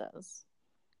divorce is.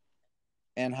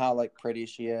 And how like pretty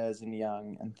she is and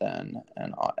young and thin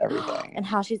and everything. And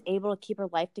how she's able to keep her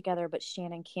life together, but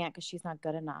Shannon can't because she's not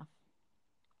good enough.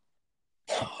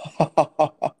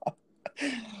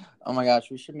 Oh my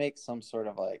gosh, we should make some sort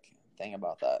of like thing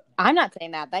about that. I'm not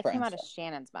saying that. That came out of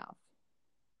Shannon's mouth.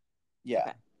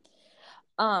 Yeah.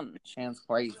 Okay. Shannon's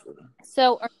crazy.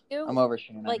 So are you... I'm over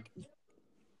Shannon. Like,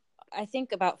 I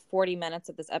think about 40 minutes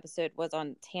of this episode was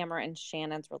on Tamara and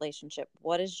Shannon's relationship.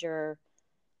 What is your...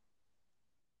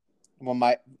 Well,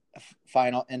 my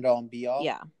final end all and be all?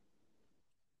 Yeah.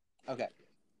 Okay.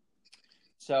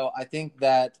 So I think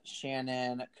that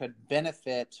Shannon could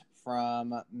benefit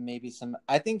from maybe some...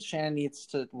 I think Shannon needs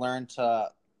to learn to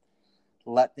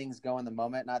let things go in the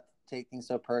moment, not take things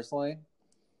so personally.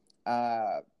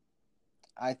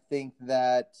 I think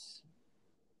that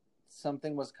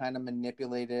something was kind of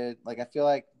manipulated. Like, I feel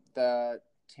like the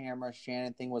Tamara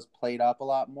Shannon thing was played up a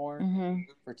lot more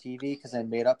for TV because they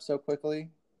made up so quickly.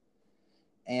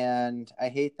 And I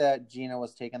hate that Gina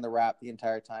was taking the rap the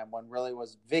entire time when really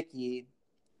was Vicky,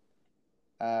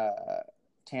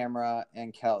 Tamara,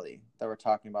 and Kelly that were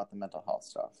talking about the mental health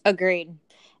stuff. Agreed.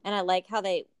 And I like how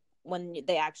when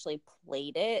they actually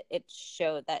played it, it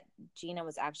showed that Gina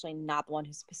was actually not the one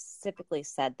who specifically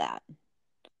said that.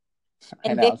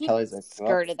 And I know. Vicky Kelly's like,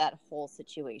 skirted that whole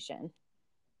situation.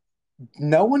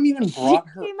 No one even brought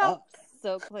her came out up.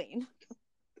 So clean.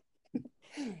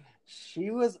 She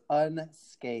was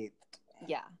unscathed.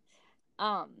 Yeah.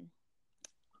 I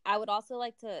would also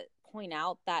like to point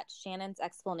out that Shannon's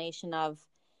explanation of,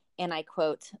 and I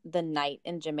quote, the night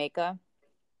in Jamaica,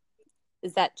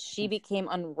 is that she became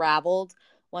unraveled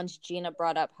once Gina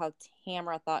brought up how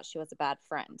Tamara thought she was a bad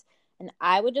friend. And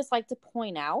I would just like to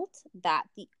point out that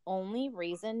the only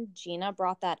reason Gina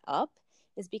brought that up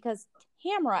is because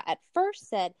Tamara at first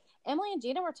said, Emily and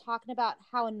Gina were talking about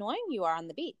how annoying you are on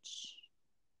the beach.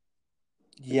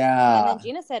 Yeah. And then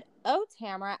Gina said, oh,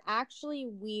 Tamara, actually,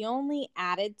 we only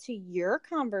added to your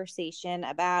conversation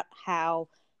about how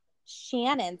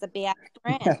Shannon's a bad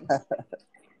friend.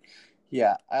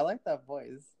 Yeah, I like that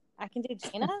voice. I can do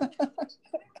Gina?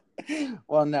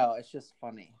 Well, no, it's just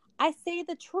funny. I say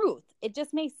the truth. It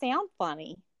just may sound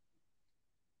funny.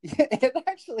 It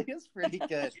actually is pretty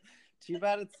good. Too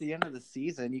bad it's the end of the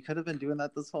season. You could have been doing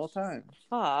that this whole time.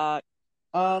 Fuck.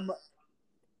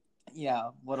 Yeah,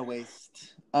 what a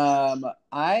waste.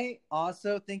 I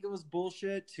also think it was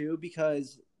bullshit too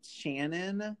because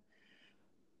Shannon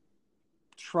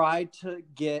tried to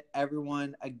get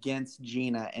everyone against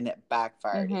Gina and it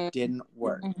backfired. Mm-hmm. It didn't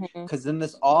work Mm-hmm. because then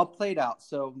this all played out.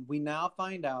 So we now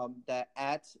find out that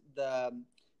at the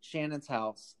Shannon's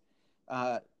house,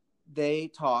 they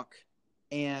talk,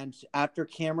 and after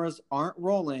cameras aren't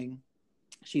rolling,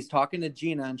 she's talking to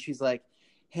Gina and she's like,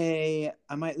 hey,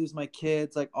 I might lose my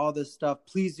kids, like all this stuff.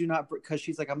 Please do not, because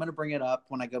she's like, I'm going to bring it up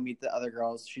when I go meet the other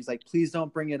girls. She's like, please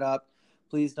don't bring it up.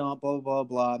 Please don't, blah, blah,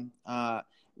 blah, blah.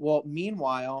 Well,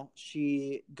 meanwhile,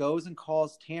 she goes and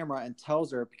calls Tamara and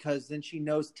tells her because then she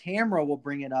knows Tamara will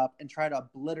bring it up and try to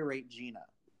obliterate Gina,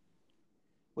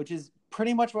 which is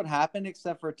pretty much what happened,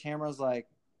 except for Tamara's like,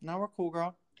 no, we're cool,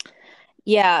 girl.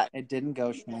 Yeah. It didn't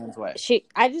go Shannon's way.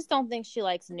 I just don't think she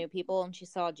likes new people, and she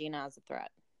saw Gina as a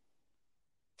threat.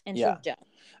 And yeah. she's jealous.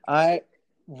 I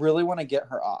really want to get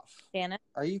her off. Shannon?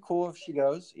 Are you cool if she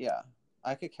goes? Yeah.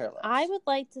 I could care less. I would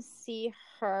like to see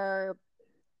her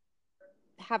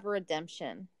have a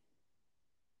redemption.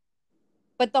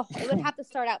 But it would have to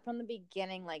start out from the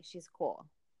beginning like she's cool.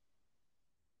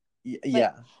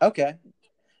 Yeah. Okay.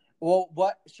 Well,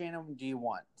 what Shannon do you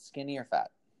want? Skinny or fat?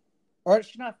 Or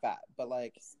she's not fat, but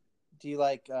like, do you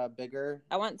like bigger?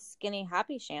 I want skinny,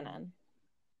 happy Shannon.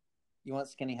 You want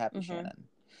skinny, happy Shannon.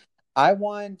 I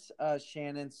want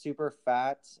Shannon super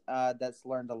fat that's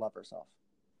learned to love herself.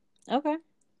 Okay.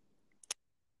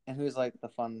 And who's like the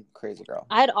fun, crazy girl.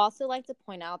 I'd also like to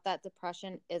point out that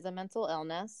depression is a mental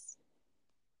illness.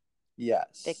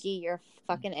 Yes. Vicky, you're a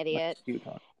fucking idiot.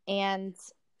 And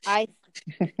I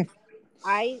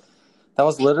that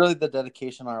was literally the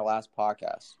dedication on our last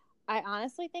podcast. I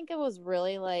honestly think it was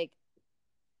really like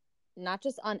not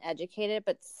just uneducated,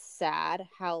 but sad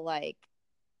how like,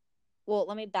 well,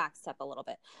 let me backstep a little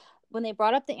bit. When they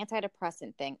brought up the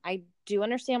antidepressant thing, I do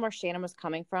understand where Shannon was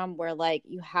coming from, where like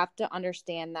you have to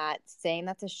understand that saying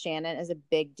that to Shannon is a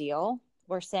big deal.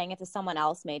 Where saying it to someone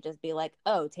else may just be like,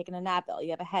 oh, taking an Advil,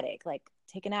 you have a headache, like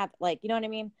take an Advil, like, you know what I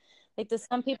mean? Like to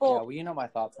some people, yeah, well, you know my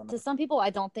thoughts on that. To some people, I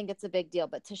don't think it's a big deal,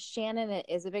 but to Shannon, it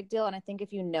is a big deal. And I think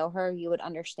if you know her, you would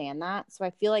understand that. So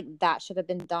I feel like that should have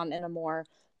been done in a more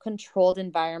controlled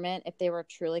environment if they were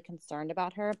truly concerned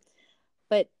about her.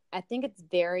 But I think it's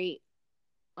very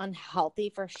unhealthy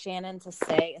for Shannon to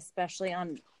say, especially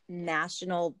on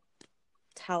national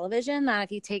television, that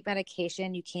if you take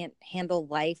medication, you can't handle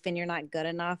life and you're not good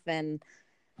enough. And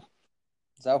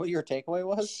is that what your takeaway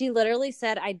was? She literally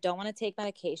said, I don't want to take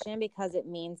medication because it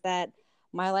means that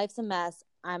my life's a mess,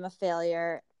 I'm a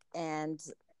failure, and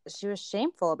she was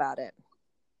shameful about it.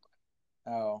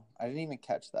 Oh, I didn't even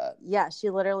catch that. Yeah, she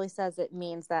literally says it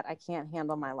means that I can't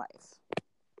handle my life.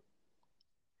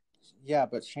 Yeah,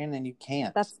 but Shannon, you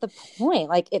can't. That's the point.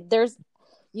 Like,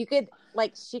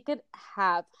 she could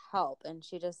have help, and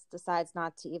she just decides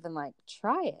not to even, like,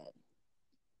 try it.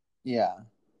 Yeah.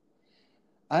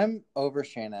 I'm over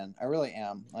Shannon. I really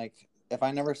am. Like, if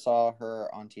I never saw her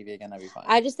on TV again, I'd be fine.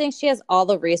 I just think she has all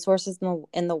the resources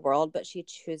in the world, but she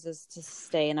chooses to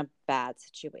stay in a bad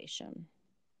situation.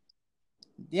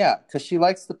 Yeah, because she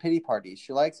likes the pity parties.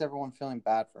 She likes everyone feeling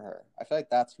bad for her. I feel like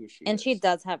that's who she is. And she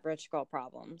does have rich girl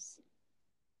problems.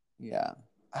 Yeah.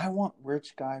 I want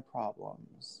rich guy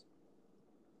problems.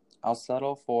 I'll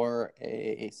settle for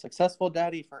a successful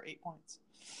daddy for 8 points.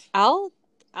 I'll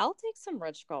take some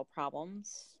rich girl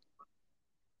problems.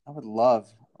 I would love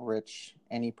rich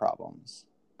any problems.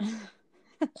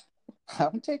 I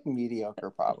would take mediocre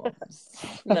problems.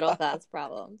 Middle class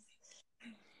problems.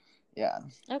 Yeah.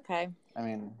 Okay. I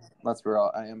mean, let's be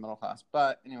real. I am middle class.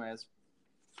 But anyways,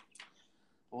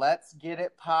 let's get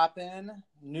it poppin'.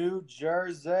 New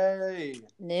Jersey.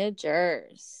 New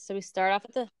Jersey. So we start off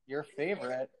with Your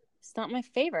favorite. It's not my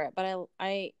favorite, but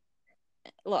I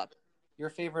look. Your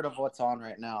favorite of what's on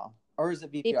right now. Or is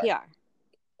it VPR? VPR.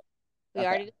 We okay.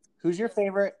 already. Who's your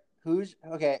favorite?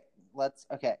 Okay.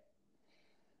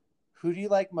 Who do you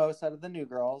like most out of the new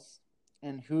girls?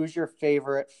 And who's your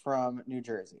favorite from New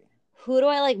Jersey? Who do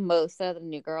I like most out of the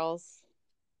new girls?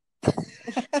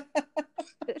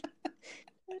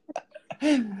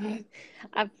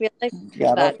 I feel like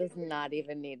that does not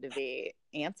even need to be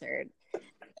answered.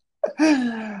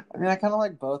 I mean, I kind of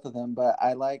like both of them, but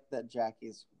I like that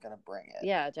Jackie's gonna bring it.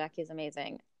 Yeah, Jackie's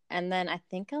amazing. And then I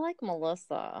think I like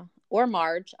Melissa or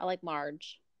Marge. I like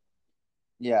Marge.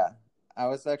 Yeah, I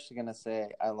was actually gonna say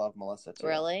I love Melissa too.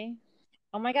 Really?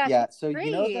 Oh my gosh. Yeah. So great.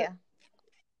 you know that,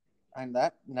 and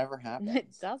that never happens.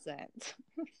 It doesn't.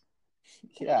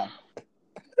 Yeah.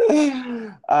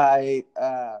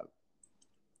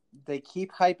 They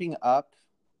keep hyping up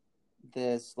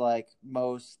this like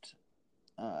most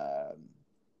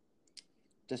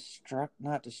what's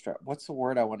the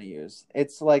word I want to use?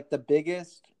 It's like the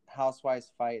biggest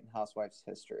Housewives fight in Housewives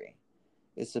history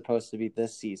is supposed to be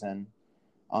this season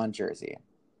on Jersey.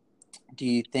 Do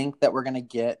you think that we're going to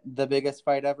get the biggest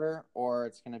fight ever, or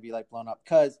it's going to be like blown up?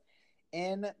 Because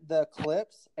in the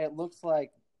clips, it looks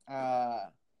like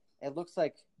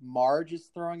Marge is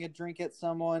throwing a drink at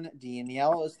someone.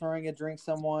 Danielle is throwing a drink at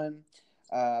someone.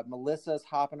 Melissa's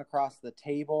hopping across the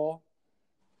table.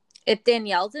 If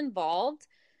Danielle's involved,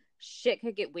 shit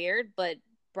could get weird, but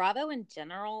Bravo in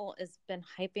general has been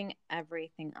hyping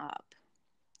everything up.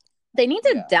 They need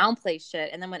to downplay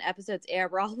shit, and then when episodes air,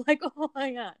 we're all like, oh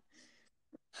my God.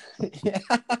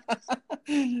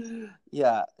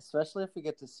 Yeah, especially if we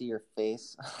get to see your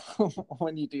face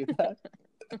when you do that.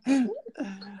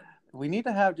 We need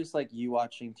to have just like you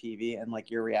watching TV and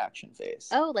like your reaction face.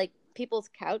 Oh, like People's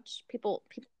Couch? People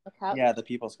Couch? Yeah, the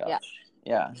People's Couch.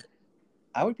 Yeah.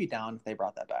 I would be down if they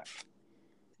brought that back.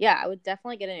 Yeah, I would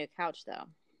definitely get a new couch though.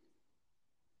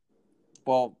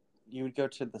 Well, you would go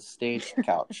to the stage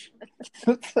couch.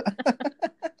 No,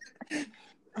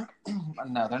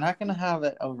 they're not going to have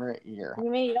it over at your.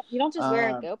 You mean you don't just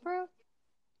wear a GoPro?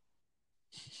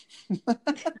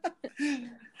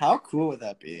 How cool would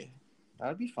that be? That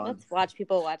would be fun. Let's watch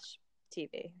people watch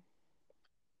TV.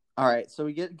 All right, so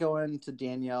we get going to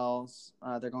Danielle's.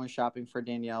 They're going shopping for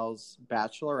Danielle's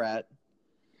bachelorette.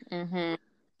 Mm-hmm.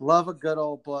 Love a good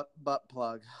old butt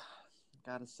plug,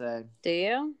 gotta say. Do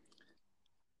you?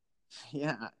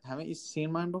 Yeah, haven't you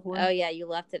seen mine before? Oh yeah, you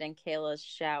left it in Kayla's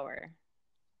shower.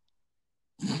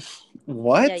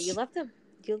 What? Yeah, you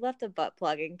left a butt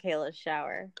plug in Kayla's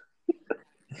shower.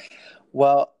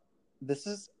 Well,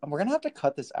 we're gonna have to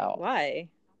cut this out. Why?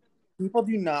 People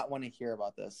do not want to hear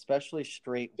about this, especially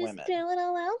straight women. Just throw it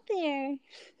all out there.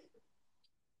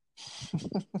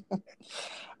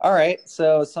 All right,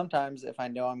 so sometimes if I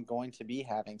know I'm going to be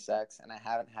having sex and I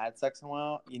haven't had sex in a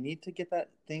while, you need to get that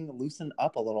thing loosened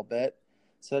up a little bit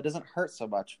so it doesn't hurt so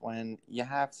much when you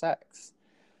have sex.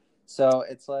 So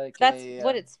it's like that's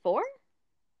what it's for?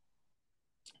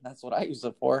 That's what I use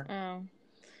it for. Oh.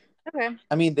 Okay.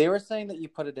 I mean, they were saying that you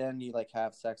put it in, you like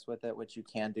have sex with it, which you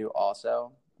can do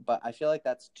also, but I feel like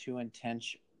that's too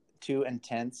intense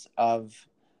of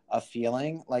a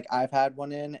feeling. Like I've had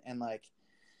one in and like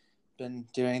been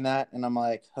doing that and I'm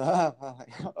like,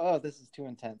 oh, this is too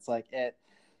intense. I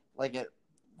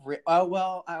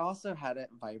also had it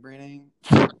vibrating.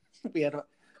 We had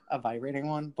a vibrating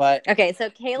one, but okay, so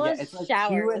Kayla's like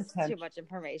shower was too much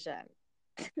information.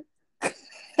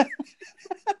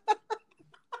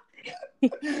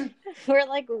 We're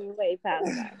like way past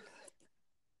that.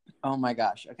 Oh my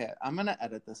gosh. Okay, I'm gonna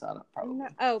edit this out probably. No,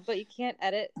 oh, but you can't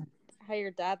edit how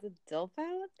your dad's a dilf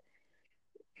out?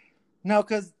 No,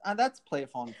 because that's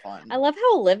playful and fun. I love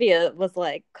how Olivia was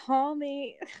like, call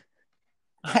me.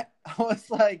 I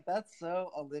was like, that's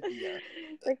so Olivia.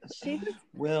 Like she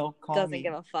will call doesn't me.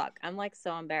 give a fuck. I'm like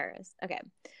so embarrassed. Okay.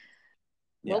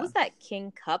 Yeah. What was that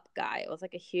King Cup guy? It was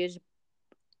like a huge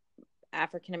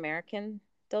African American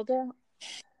dildo.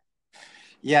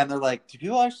 Yeah, and they're like, do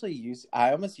people actually use?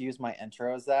 I almost used my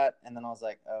intro as that, and then I was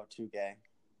like, oh, too gay.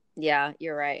 Yeah,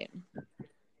 you're right.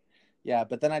 Yeah,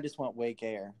 but then I just went way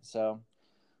gayer, so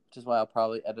which is why I'll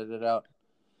probably edit it out.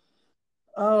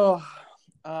 Oh,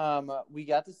 we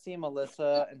got to see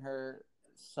Melissa and her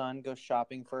son go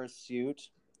shopping for a suit.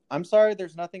 I'm sorry,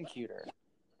 there's nothing cuter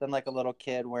than like a little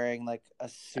kid wearing like a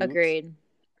suit. Agreed.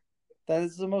 That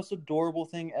is the most adorable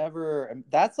thing ever. And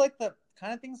that's like the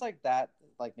kind of things like that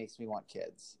like makes me want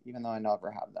kids, even though I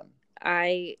never have them.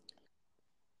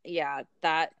 Yeah,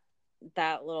 that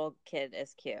little kid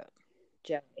is cute.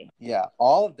 Joey. Yeah,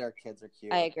 all of their kids are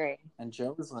cute. I agree. And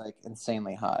Joe is like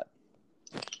insanely hot.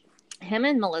 Him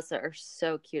and Melissa are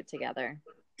so cute together.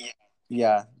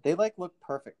 Yeah, they like look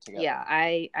perfect together. Yeah,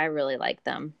 I really like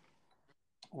them.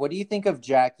 What do you think of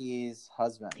Jackie's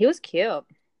husband? He was cute.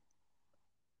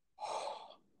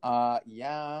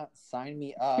 Yeah, sign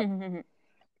me up.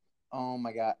 Oh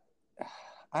my god.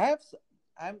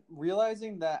 I'm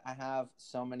realizing that I have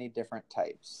so many different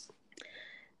types.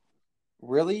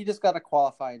 Really, you just got to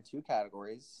qualify in 2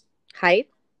 categories. Height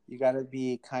You got to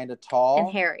be kind of tall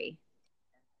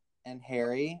and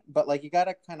hairy. But like you got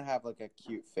to kind of have like a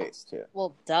cute face too.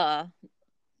 Well, duh.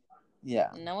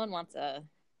 Yeah. No one wants a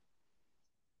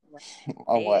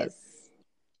Oh, what? face.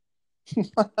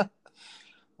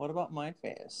 What about my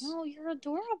face? No, you're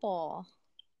adorable.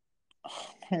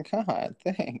 Oh my god,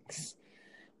 thanks.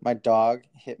 My dog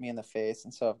hit me in the face,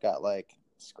 and so I've got like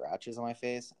scratches on my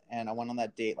face. And I went on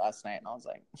that date last night, and I was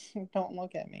like, "Don't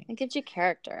look at me." It gives you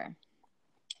character.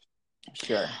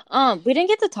 Sure. We didn't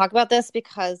get to talk about this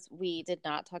because we did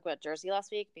not talk about Jersey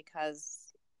last week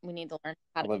because we need to learn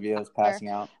how to. Olivia's passing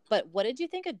out. But what did you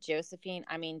think of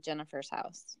Jennifer's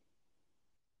house?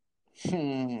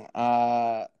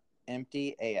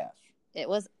 Empty AF. It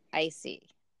was icy.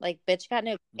 Like, bitch got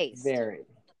no taste. Very.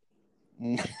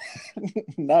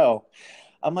 No.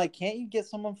 I'm like, can't you get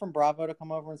someone from Bravo to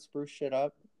come over and spruce shit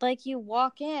up? Like, you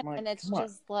walk in like, and it's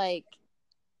just like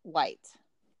white.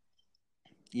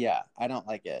 Yeah, I don't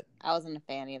like it. I wasn't a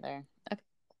fan either. Okay.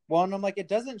 Well, and I'm like,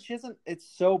 it's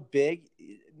so big,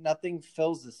 nothing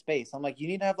fills the space. I'm like, you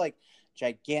need to have like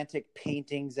gigantic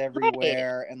paintings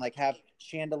everywhere, right, and like have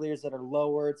chandeliers that are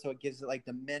lowered so it gives it like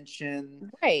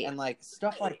dimension, right, and like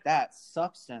stuff like that,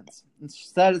 substance.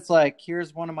 Instead, it's like,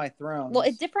 here's one of my thrones. Well,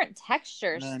 it's different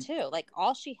textures too. Like,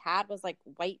 all she had was like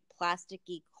white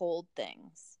plasticky cold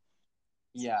things.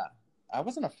 Yeah, I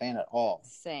wasn't a fan at all.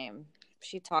 Same.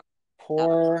 She talked.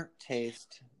 Poor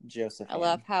taste, Josephine. I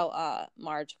love how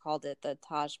Marge called it the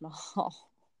Taj Mahal.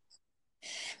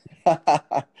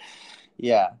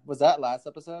 Yeah. Was that last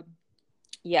episode?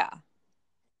 Yeah.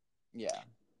 Yeah.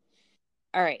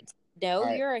 All right.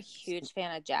 You're a huge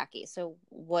fan of Jackie. So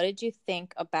what did you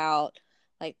think about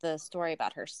like the story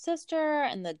about her sister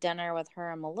and the dinner with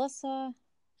her and Melissa?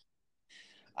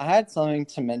 I had something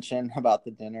to mention about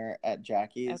the dinner at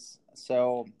Jackie's. Okay.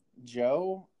 So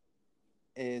Joe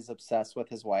is obsessed with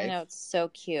his wife. I know, it's so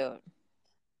cute.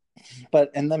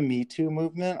 But in the Me Too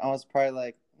movement, I was probably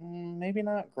like, maybe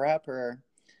not grab her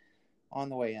on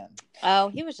the way in. Oh,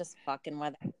 he was just fucking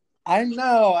with her. I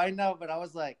know, but I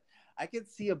was like, I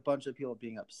could see a bunch of people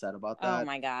being upset about that. Oh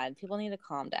my god, people need to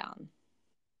calm down.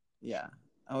 Yeah,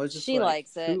 I was just. She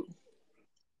likes it.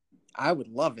 I would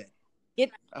love it.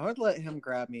 I would let him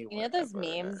grab me. You know those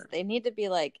memes? They need to be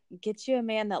like, get you a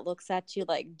man that looks at you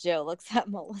like Joe looks at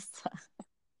Melissa.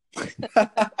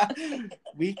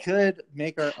 We could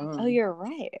make our own. Oh, you're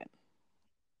right.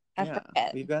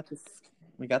 We got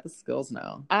the skills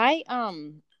now. I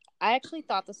actually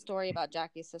thought the story about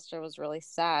Jackie's sister was really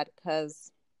sad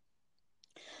because,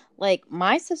 like,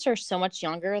 my sister's so much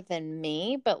younger than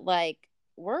me, but like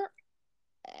we're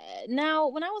now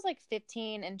when I was like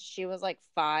 15 and she was like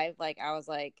 5, like I was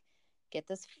like, get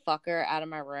this fucker out of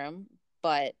my room.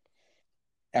 But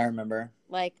I remember,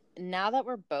 like, now that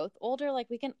we're both older, like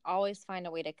we can always find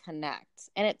a way to connect.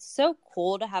 And it's so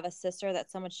cool to have a sister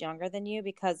that's so much younger than you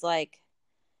because like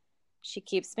she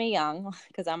keeps me young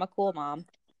because I'm a cool mom.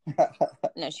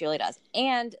 No, she really does.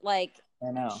 And like,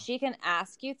 I know, she can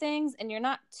ask you things and you're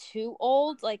not too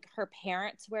old like her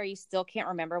parents where you still can't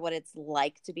remember what it's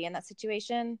like to be in that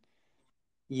situation.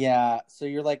 Yeah, so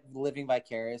you're like living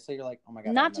vicariously. You're like, oh my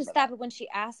god. Not just that, but when she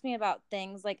asked me about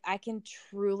things, like I can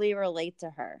truly relate to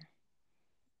her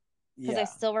because I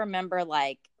still remember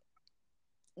like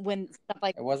when stuff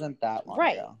like it wasn't that long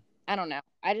ago. I don't know.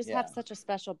 I just have such a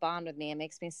special bond with me. It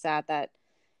makes me sad that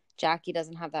Jackie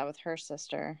doesn't have that with her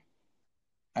sister.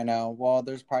 I know. Well,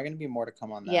 there's probably going to be more to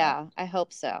come on that. Yeah, I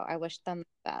hope so. I wish them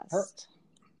the best.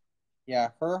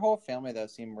 Her whole family, though,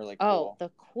 seemed really cool. Oh, the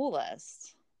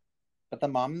coolest. But the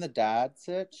mom and the dad,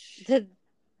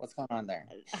 what's going on there?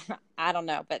 I don't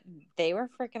know, but they were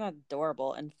freaking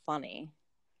adorable and funny.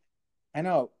 I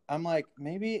know. I'm like,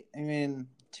 maybe, I mean,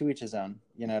 to each his own.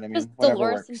 You know what I mean? Just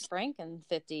Dolores and Frank in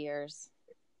 50 years.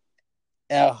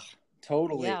 Ugh,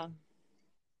 totally. Yeah.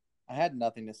 I had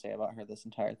nothing to say about her this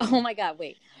entire thing. Oh my God,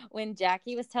 wait. When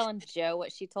Jackie was telling Joe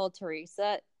what she told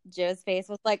Teresa, Joe's face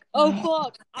was like, oh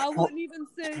fuck, I wouldn't even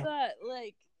say that.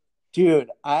 Like, dude,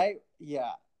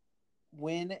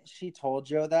 when she told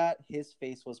Joe that, his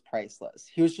face was priceless.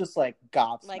 He was just like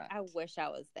gobsmacked. Like, I wish I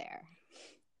was there.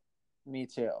 Me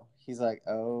too. He's like,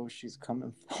 oh, she's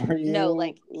coming for you. No,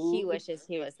 like, he wishes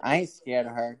he was there. I ain't scared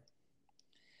of her.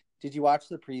 Did you watch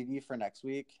the preview for next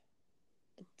week?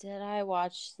 Did I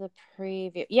watch the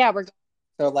preview? Yeah,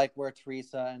 so like where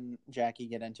Teresa and Jackie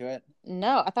get into it?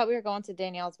 No, I thought we were going to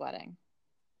Danielle's wedding.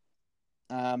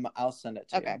 I'll send it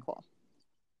to you. Okay, cool.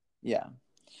 Yeah.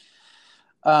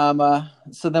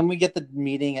 So then we get the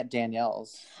meeting at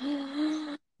Danielle's.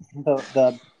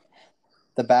 the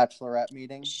bachelorette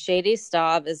meeting. Shady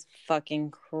Staub is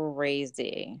fucking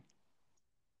crazy.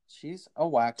 She's a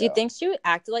wacko. Do you think she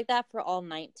acted like that for all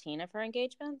 19 of her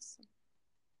engagements?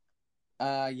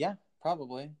 Yeah,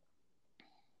 probably.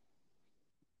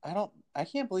 I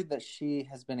can't believe that she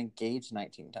has been engaged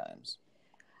 19 times.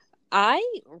 I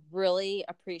really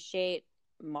appreciate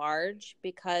Marge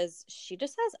because she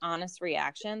just has honest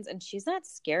reactions and she's not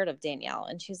scared of Danielle.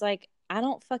 And she's like, I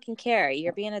don't fucking care.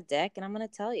 You're being a dick and I'm going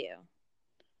to tell you.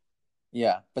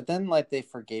 Yeah, but then like they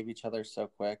forgave each other so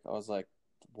quick. I was like,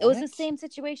 what? It was the same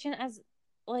situation as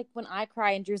like when I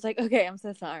cry and Drew's like, okay, I'm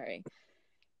so sorry.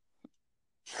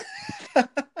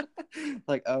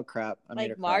 Like, oh crap. I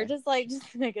made her Marge cry. is like,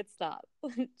 just make it stop.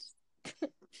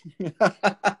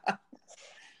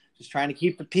 Just trying to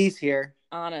keep the peace here.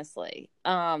 Honestly.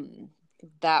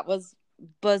 That was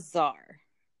bizarre.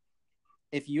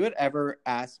 If you had ever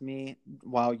asked me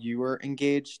while you were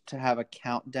engaged to have a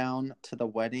countdown to the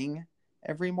wedding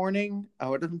every morning, I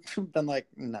would have been like,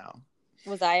 no.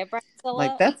 Was I a bridezilla?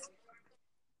 Like, that's...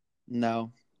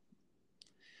 No.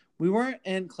 We weren't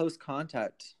in close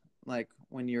contact, like,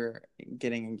 when you're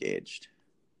getting engaged.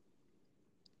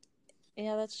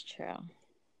 Yeah, that's true.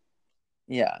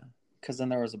 Yeah, because then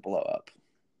there was a blow-up.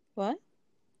 What?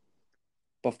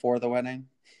 Before the wedding.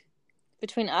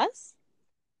 Between us?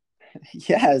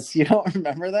 Yes, you don't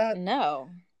remember that? No.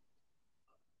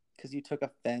 Because you took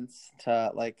offense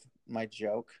to, like, my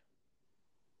joke.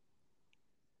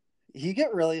 You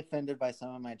get really offended by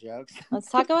some of my jokes. Let's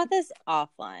talk about this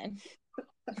offline.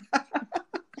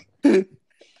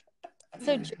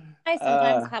 So Drew and I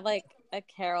sometimes have like a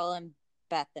Carol and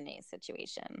Bethany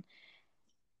situation.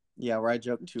 Yeah, where I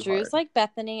joke too Drew's hard. like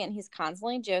Bethany and he's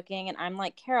constantly joking, and I'm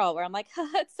like Carol, where I'm like,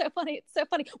 it's so funny, it's so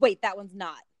funny. Wait, that one's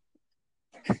not.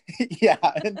 Yeah,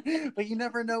 but you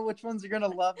never know which ones you're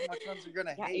gonna love and which ones you're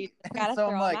gonna hate. You gotta so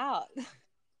throw I'm like, them out.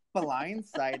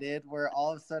 blindsided, where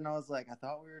all of a sudden I was like, I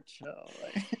thought we were chill.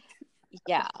 Like...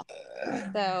 Yeah.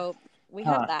 So we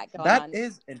have that going on. That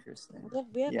is interesting.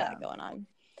 We have that going on.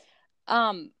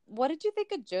 What did you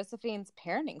think of Josephine's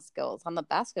parenting skills on the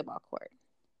basketball court?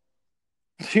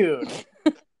 Dude,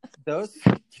 those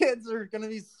kids are gonna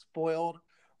be spoiled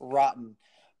rotten.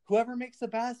 Whoever makes a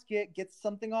basket gets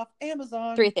something off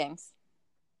Amazon. 3 things.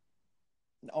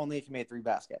 Only if you made 3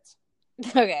 baskets.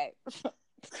 Okay.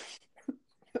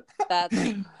 That's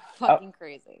fucking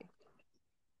crazy.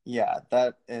 Yeah,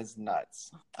 that is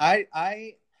nuts. I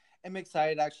am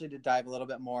excited actually to dive a little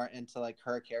bit more into like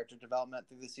her character development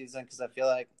through the season, because I feel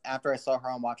like after I saw her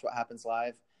on Watch What Happens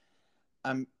Live,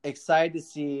 I'm excited to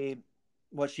see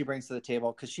what she brings to the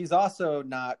table, because she's also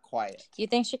not quiet. Do you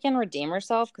think she can redeem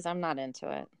herself? Because I'm not into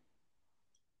it.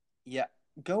 Yeah,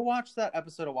 go watch that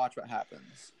episode of Watch What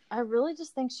Happens. I really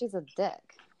just think she's a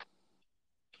dick.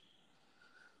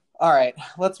 All right,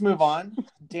 let's move on.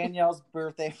 Danielle's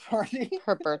birthday party.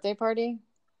 Her birthday party?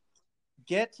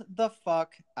 Get the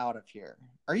fuck out of here.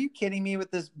 Are you kidding me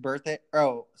with this birthday?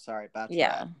 Oh, sorry, bachelorette.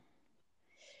 Yeah.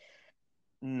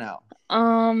 No.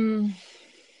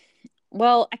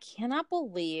 Well, I cannot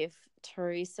believe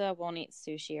Teresa won't eat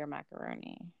sushi or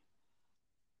macaroni.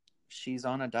 She's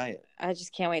on a diet. I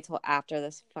just can't wait till after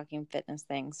this fucking fitness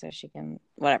thing so she can...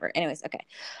 Whatever. Anyways, okay.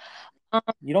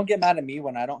 You don't get mad at me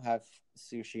when I don't have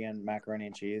sushi and macaroni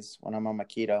and cheese when I'm on my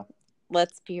keto.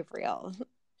 Let's be real.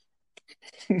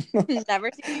 Never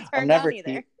seen you turn down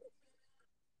either.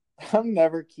 I'm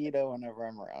never keto whenever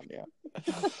I'm around you.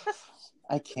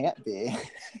 I can't be.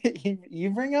 You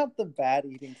bring out the bad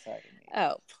eating side of me.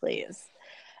 Oh, please.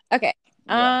 Okay.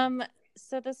 Yeah.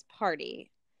 So this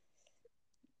party.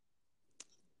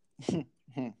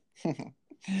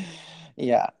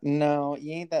 Yeah, no,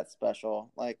 you ain't that special.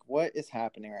 Like, what is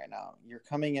happening right now? You're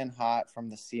coming in hot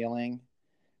from the ceiling,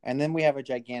 and then we have a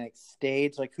gigantic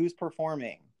stage. Like, who's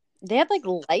performing? They had like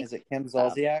lights. Is it Kim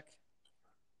Zolciak?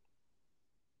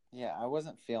 Yeah, I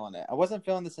wasn't feeling it. I wasn't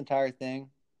feeling this entire thing.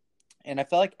 And I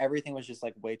felt like everything was just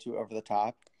like way too over the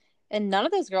top. And none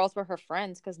of those girls were her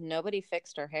friends because nobody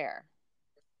fixed her hair.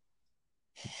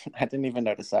 I didn't even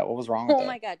notice that. What was wrong with Oh it?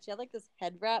 my God. She had like this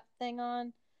head wrap thing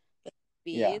on, the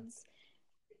Yeah. beads.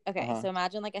 Okay, Uh-huh. so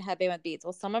imagine like a headband with beads.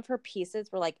 Well, some of her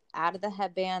pieces were like out of the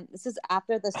headband. This is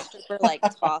after the stripper like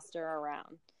tossed her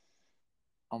around.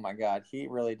 Oh my God, he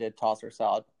really did toss her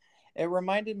salad. It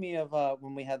reminded me of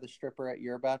when we had the stripper at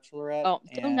your bachelorette Oh,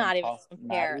 do and not even tossed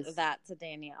compare Maddie's. that to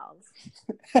Danielle's.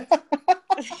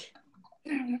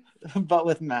 But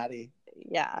with Maddie.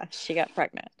 Yeah, she got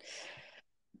pregnant.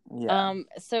 Yeah.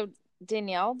 So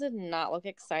Danielle did not look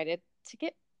excited to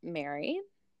get married.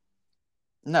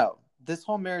 No, this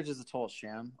whole marriage is a total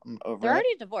sham. I'm over They're it.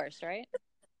 already divorced, right?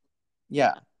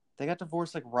 Yeah. They got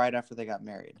divorced like right after they got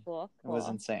married. Cool. It was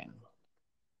insane.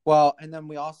 Well, and then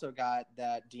we also got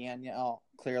that Danielle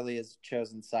clearly has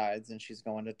chosen sides and she's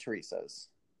going to Teresa's.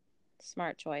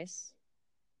 Smart choice.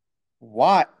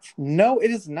 What? No, it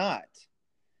is not.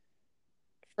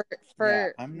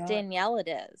 For I'm not. Danielle, it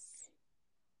is.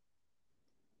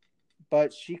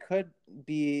 But she could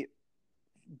be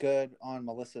good on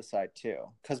Melissa's side too,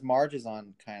 because Marge is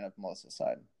on kind of Melissa's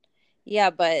side. Yeah,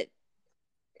 but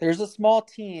there's a small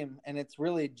team, and it's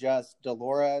really just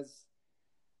Dolores,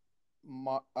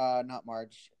 not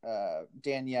Marge,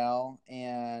 Danielle,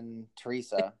 and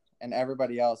Teresa, and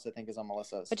everybody else I think is on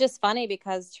Melissa's. Which is funny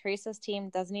because Teresa's team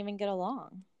doesn't even get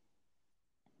along.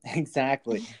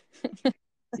 Exactly.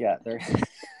 Yeah,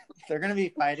 they're gonna be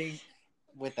fighting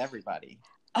with everybody.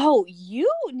 Oh,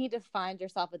 you need to find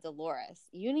yourself a Dolores.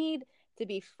 You need to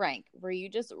be Frank, where you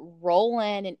just roll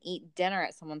in and eat dinner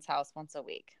at someone's house once a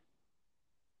week.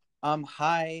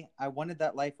 Hi, I wanted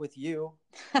that life with you.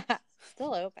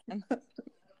 Still open.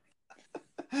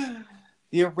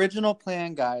 The original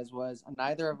plan, guys, was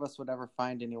neither of us would ever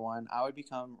find anyone. I would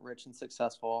become rich and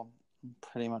successful,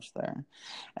 pretty much there.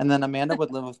 And then Amanda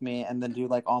would live with me and then do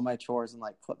like all my chores and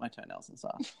like clip my toenails and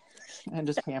stuff and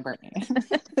just pamper me.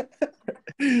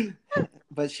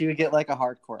 But she would get like a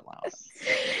hardcore allowance.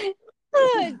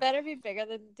 It better be bigger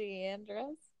than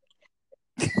Deandra's.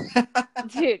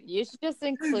 Dude, you should just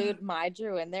include my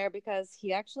Drew in there because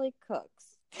he actually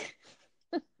cooks.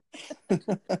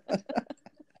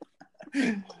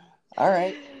 All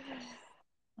right.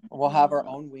 We'll have our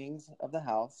own wings of the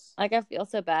house. Like, I feel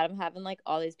so bad. I'm having like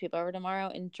all these people over tomorrow,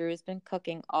 and Drew's been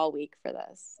cooking all week for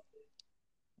this.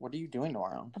 What are you doing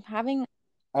tomorrow? I'm having.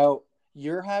 Oh,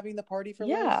 you're having the party for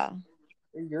Yeah.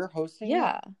 Liz? You're hosting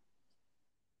Yeah. it?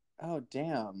 Oh,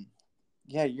 damn.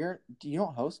 Yeah, you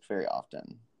don't host very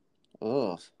often.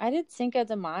 Ugh. I did Cinco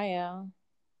de Mayo.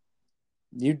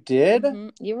 You did?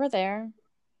 Mm-hmm. You were there.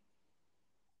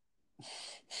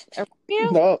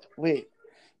 You? No, wait.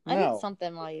 I No. did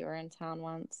something while you were in town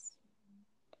once.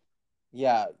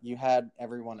 Yeah, you had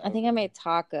everyone over. I think I made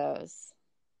tacos.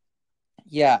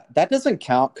 Yeah, that doesn't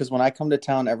count because when I come to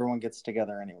town, everyone gets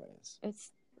together anyways.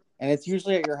 And it's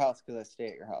usually at your house because I stay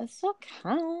at your house. It still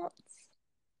counts.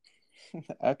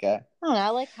 Okay. I don't know. I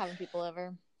like having people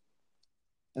over.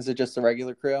 Is it just the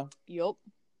regular crew? Yup.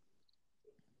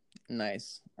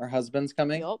 Nice. Our husband's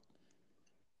coming? Yup.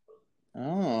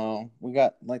 Oh, we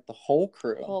got like the whole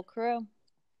crew. Whole crew.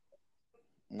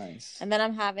 Nice. And then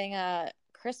I'm having a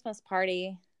Christmas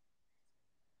party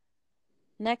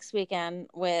next weekend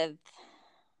with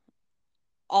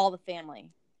all the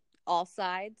family, all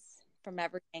sides from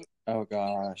everything. Oh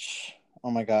gosh.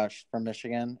 Oh my gosh. From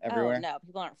Michigan, everywhere? Oh no,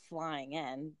 people aren't flying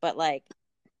in, but like.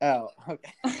 Oh,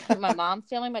 okay. My mom's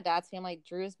family, my dad's family,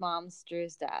 Drew's mom's,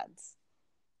 Drew's dad's.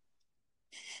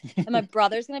 And my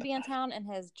brother's gonna be in town, and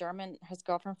his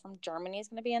girlfriend from Germany is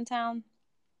gonna be in town.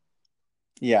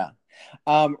 Yeah.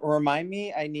 Remind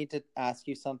me, I need to ask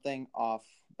you something off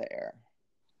the air.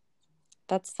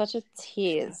 That's such a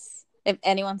tease. If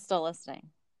anyone's still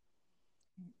listening.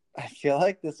 I feel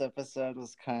like this episode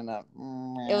was kind of.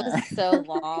 It was so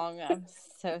long. I'm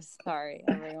so sorry,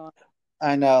 everyone.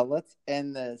 I know. Let's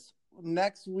end this.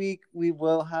 Next week, we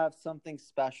will have something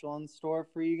special in store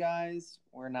for you guys.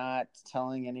 We're not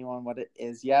telling anyone what it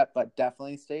is yet, but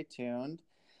definitely stay tuned.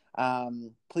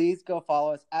 Please go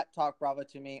follow us at Talk Bravo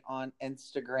to Me on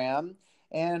Instagram,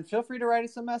 and feel free to write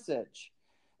us a message.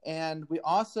 And we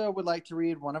also would like to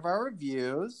read one of our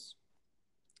reviews.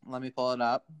 Let me pull it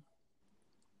up.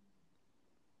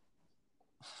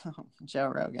 Joe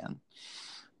Rogan.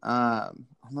 I'm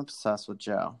obsessed with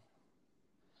Joe.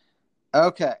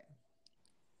 Okay.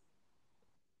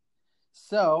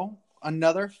 So,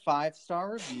 another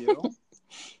 5-star review.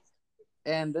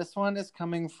 And this one is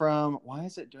coming from, why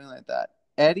is it doing like that?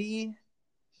 Eddie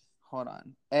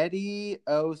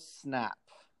O Snap.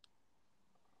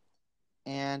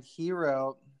 And he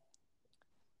wrote,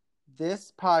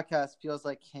 "This podcast feels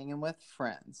like hanging with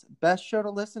friends. Best show to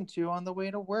listen to on the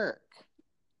way to work."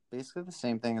 Basically the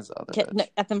same thing as the other No, bitch.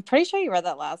 I'm pretty sure you read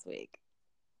that last week.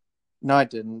 No, I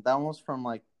didn't. That one was from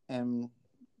like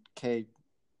MK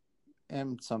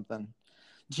M something.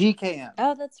 GKM.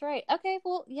 Oh, that's right. Okay,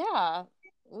 well, yeah.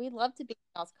 We'd love to be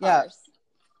in y'all's Yeah. cars.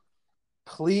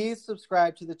 Please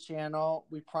subscribe to the channel.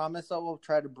 We promise that we'll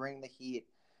try to bring the heat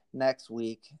next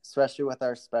week, especially with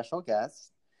our special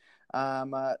guest.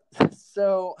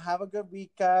 So have a good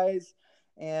week, guys.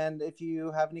 And if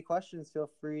you have any questions,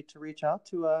 feel free to reach out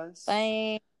to us.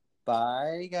 Bye.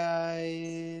 Bye,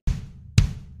 guys.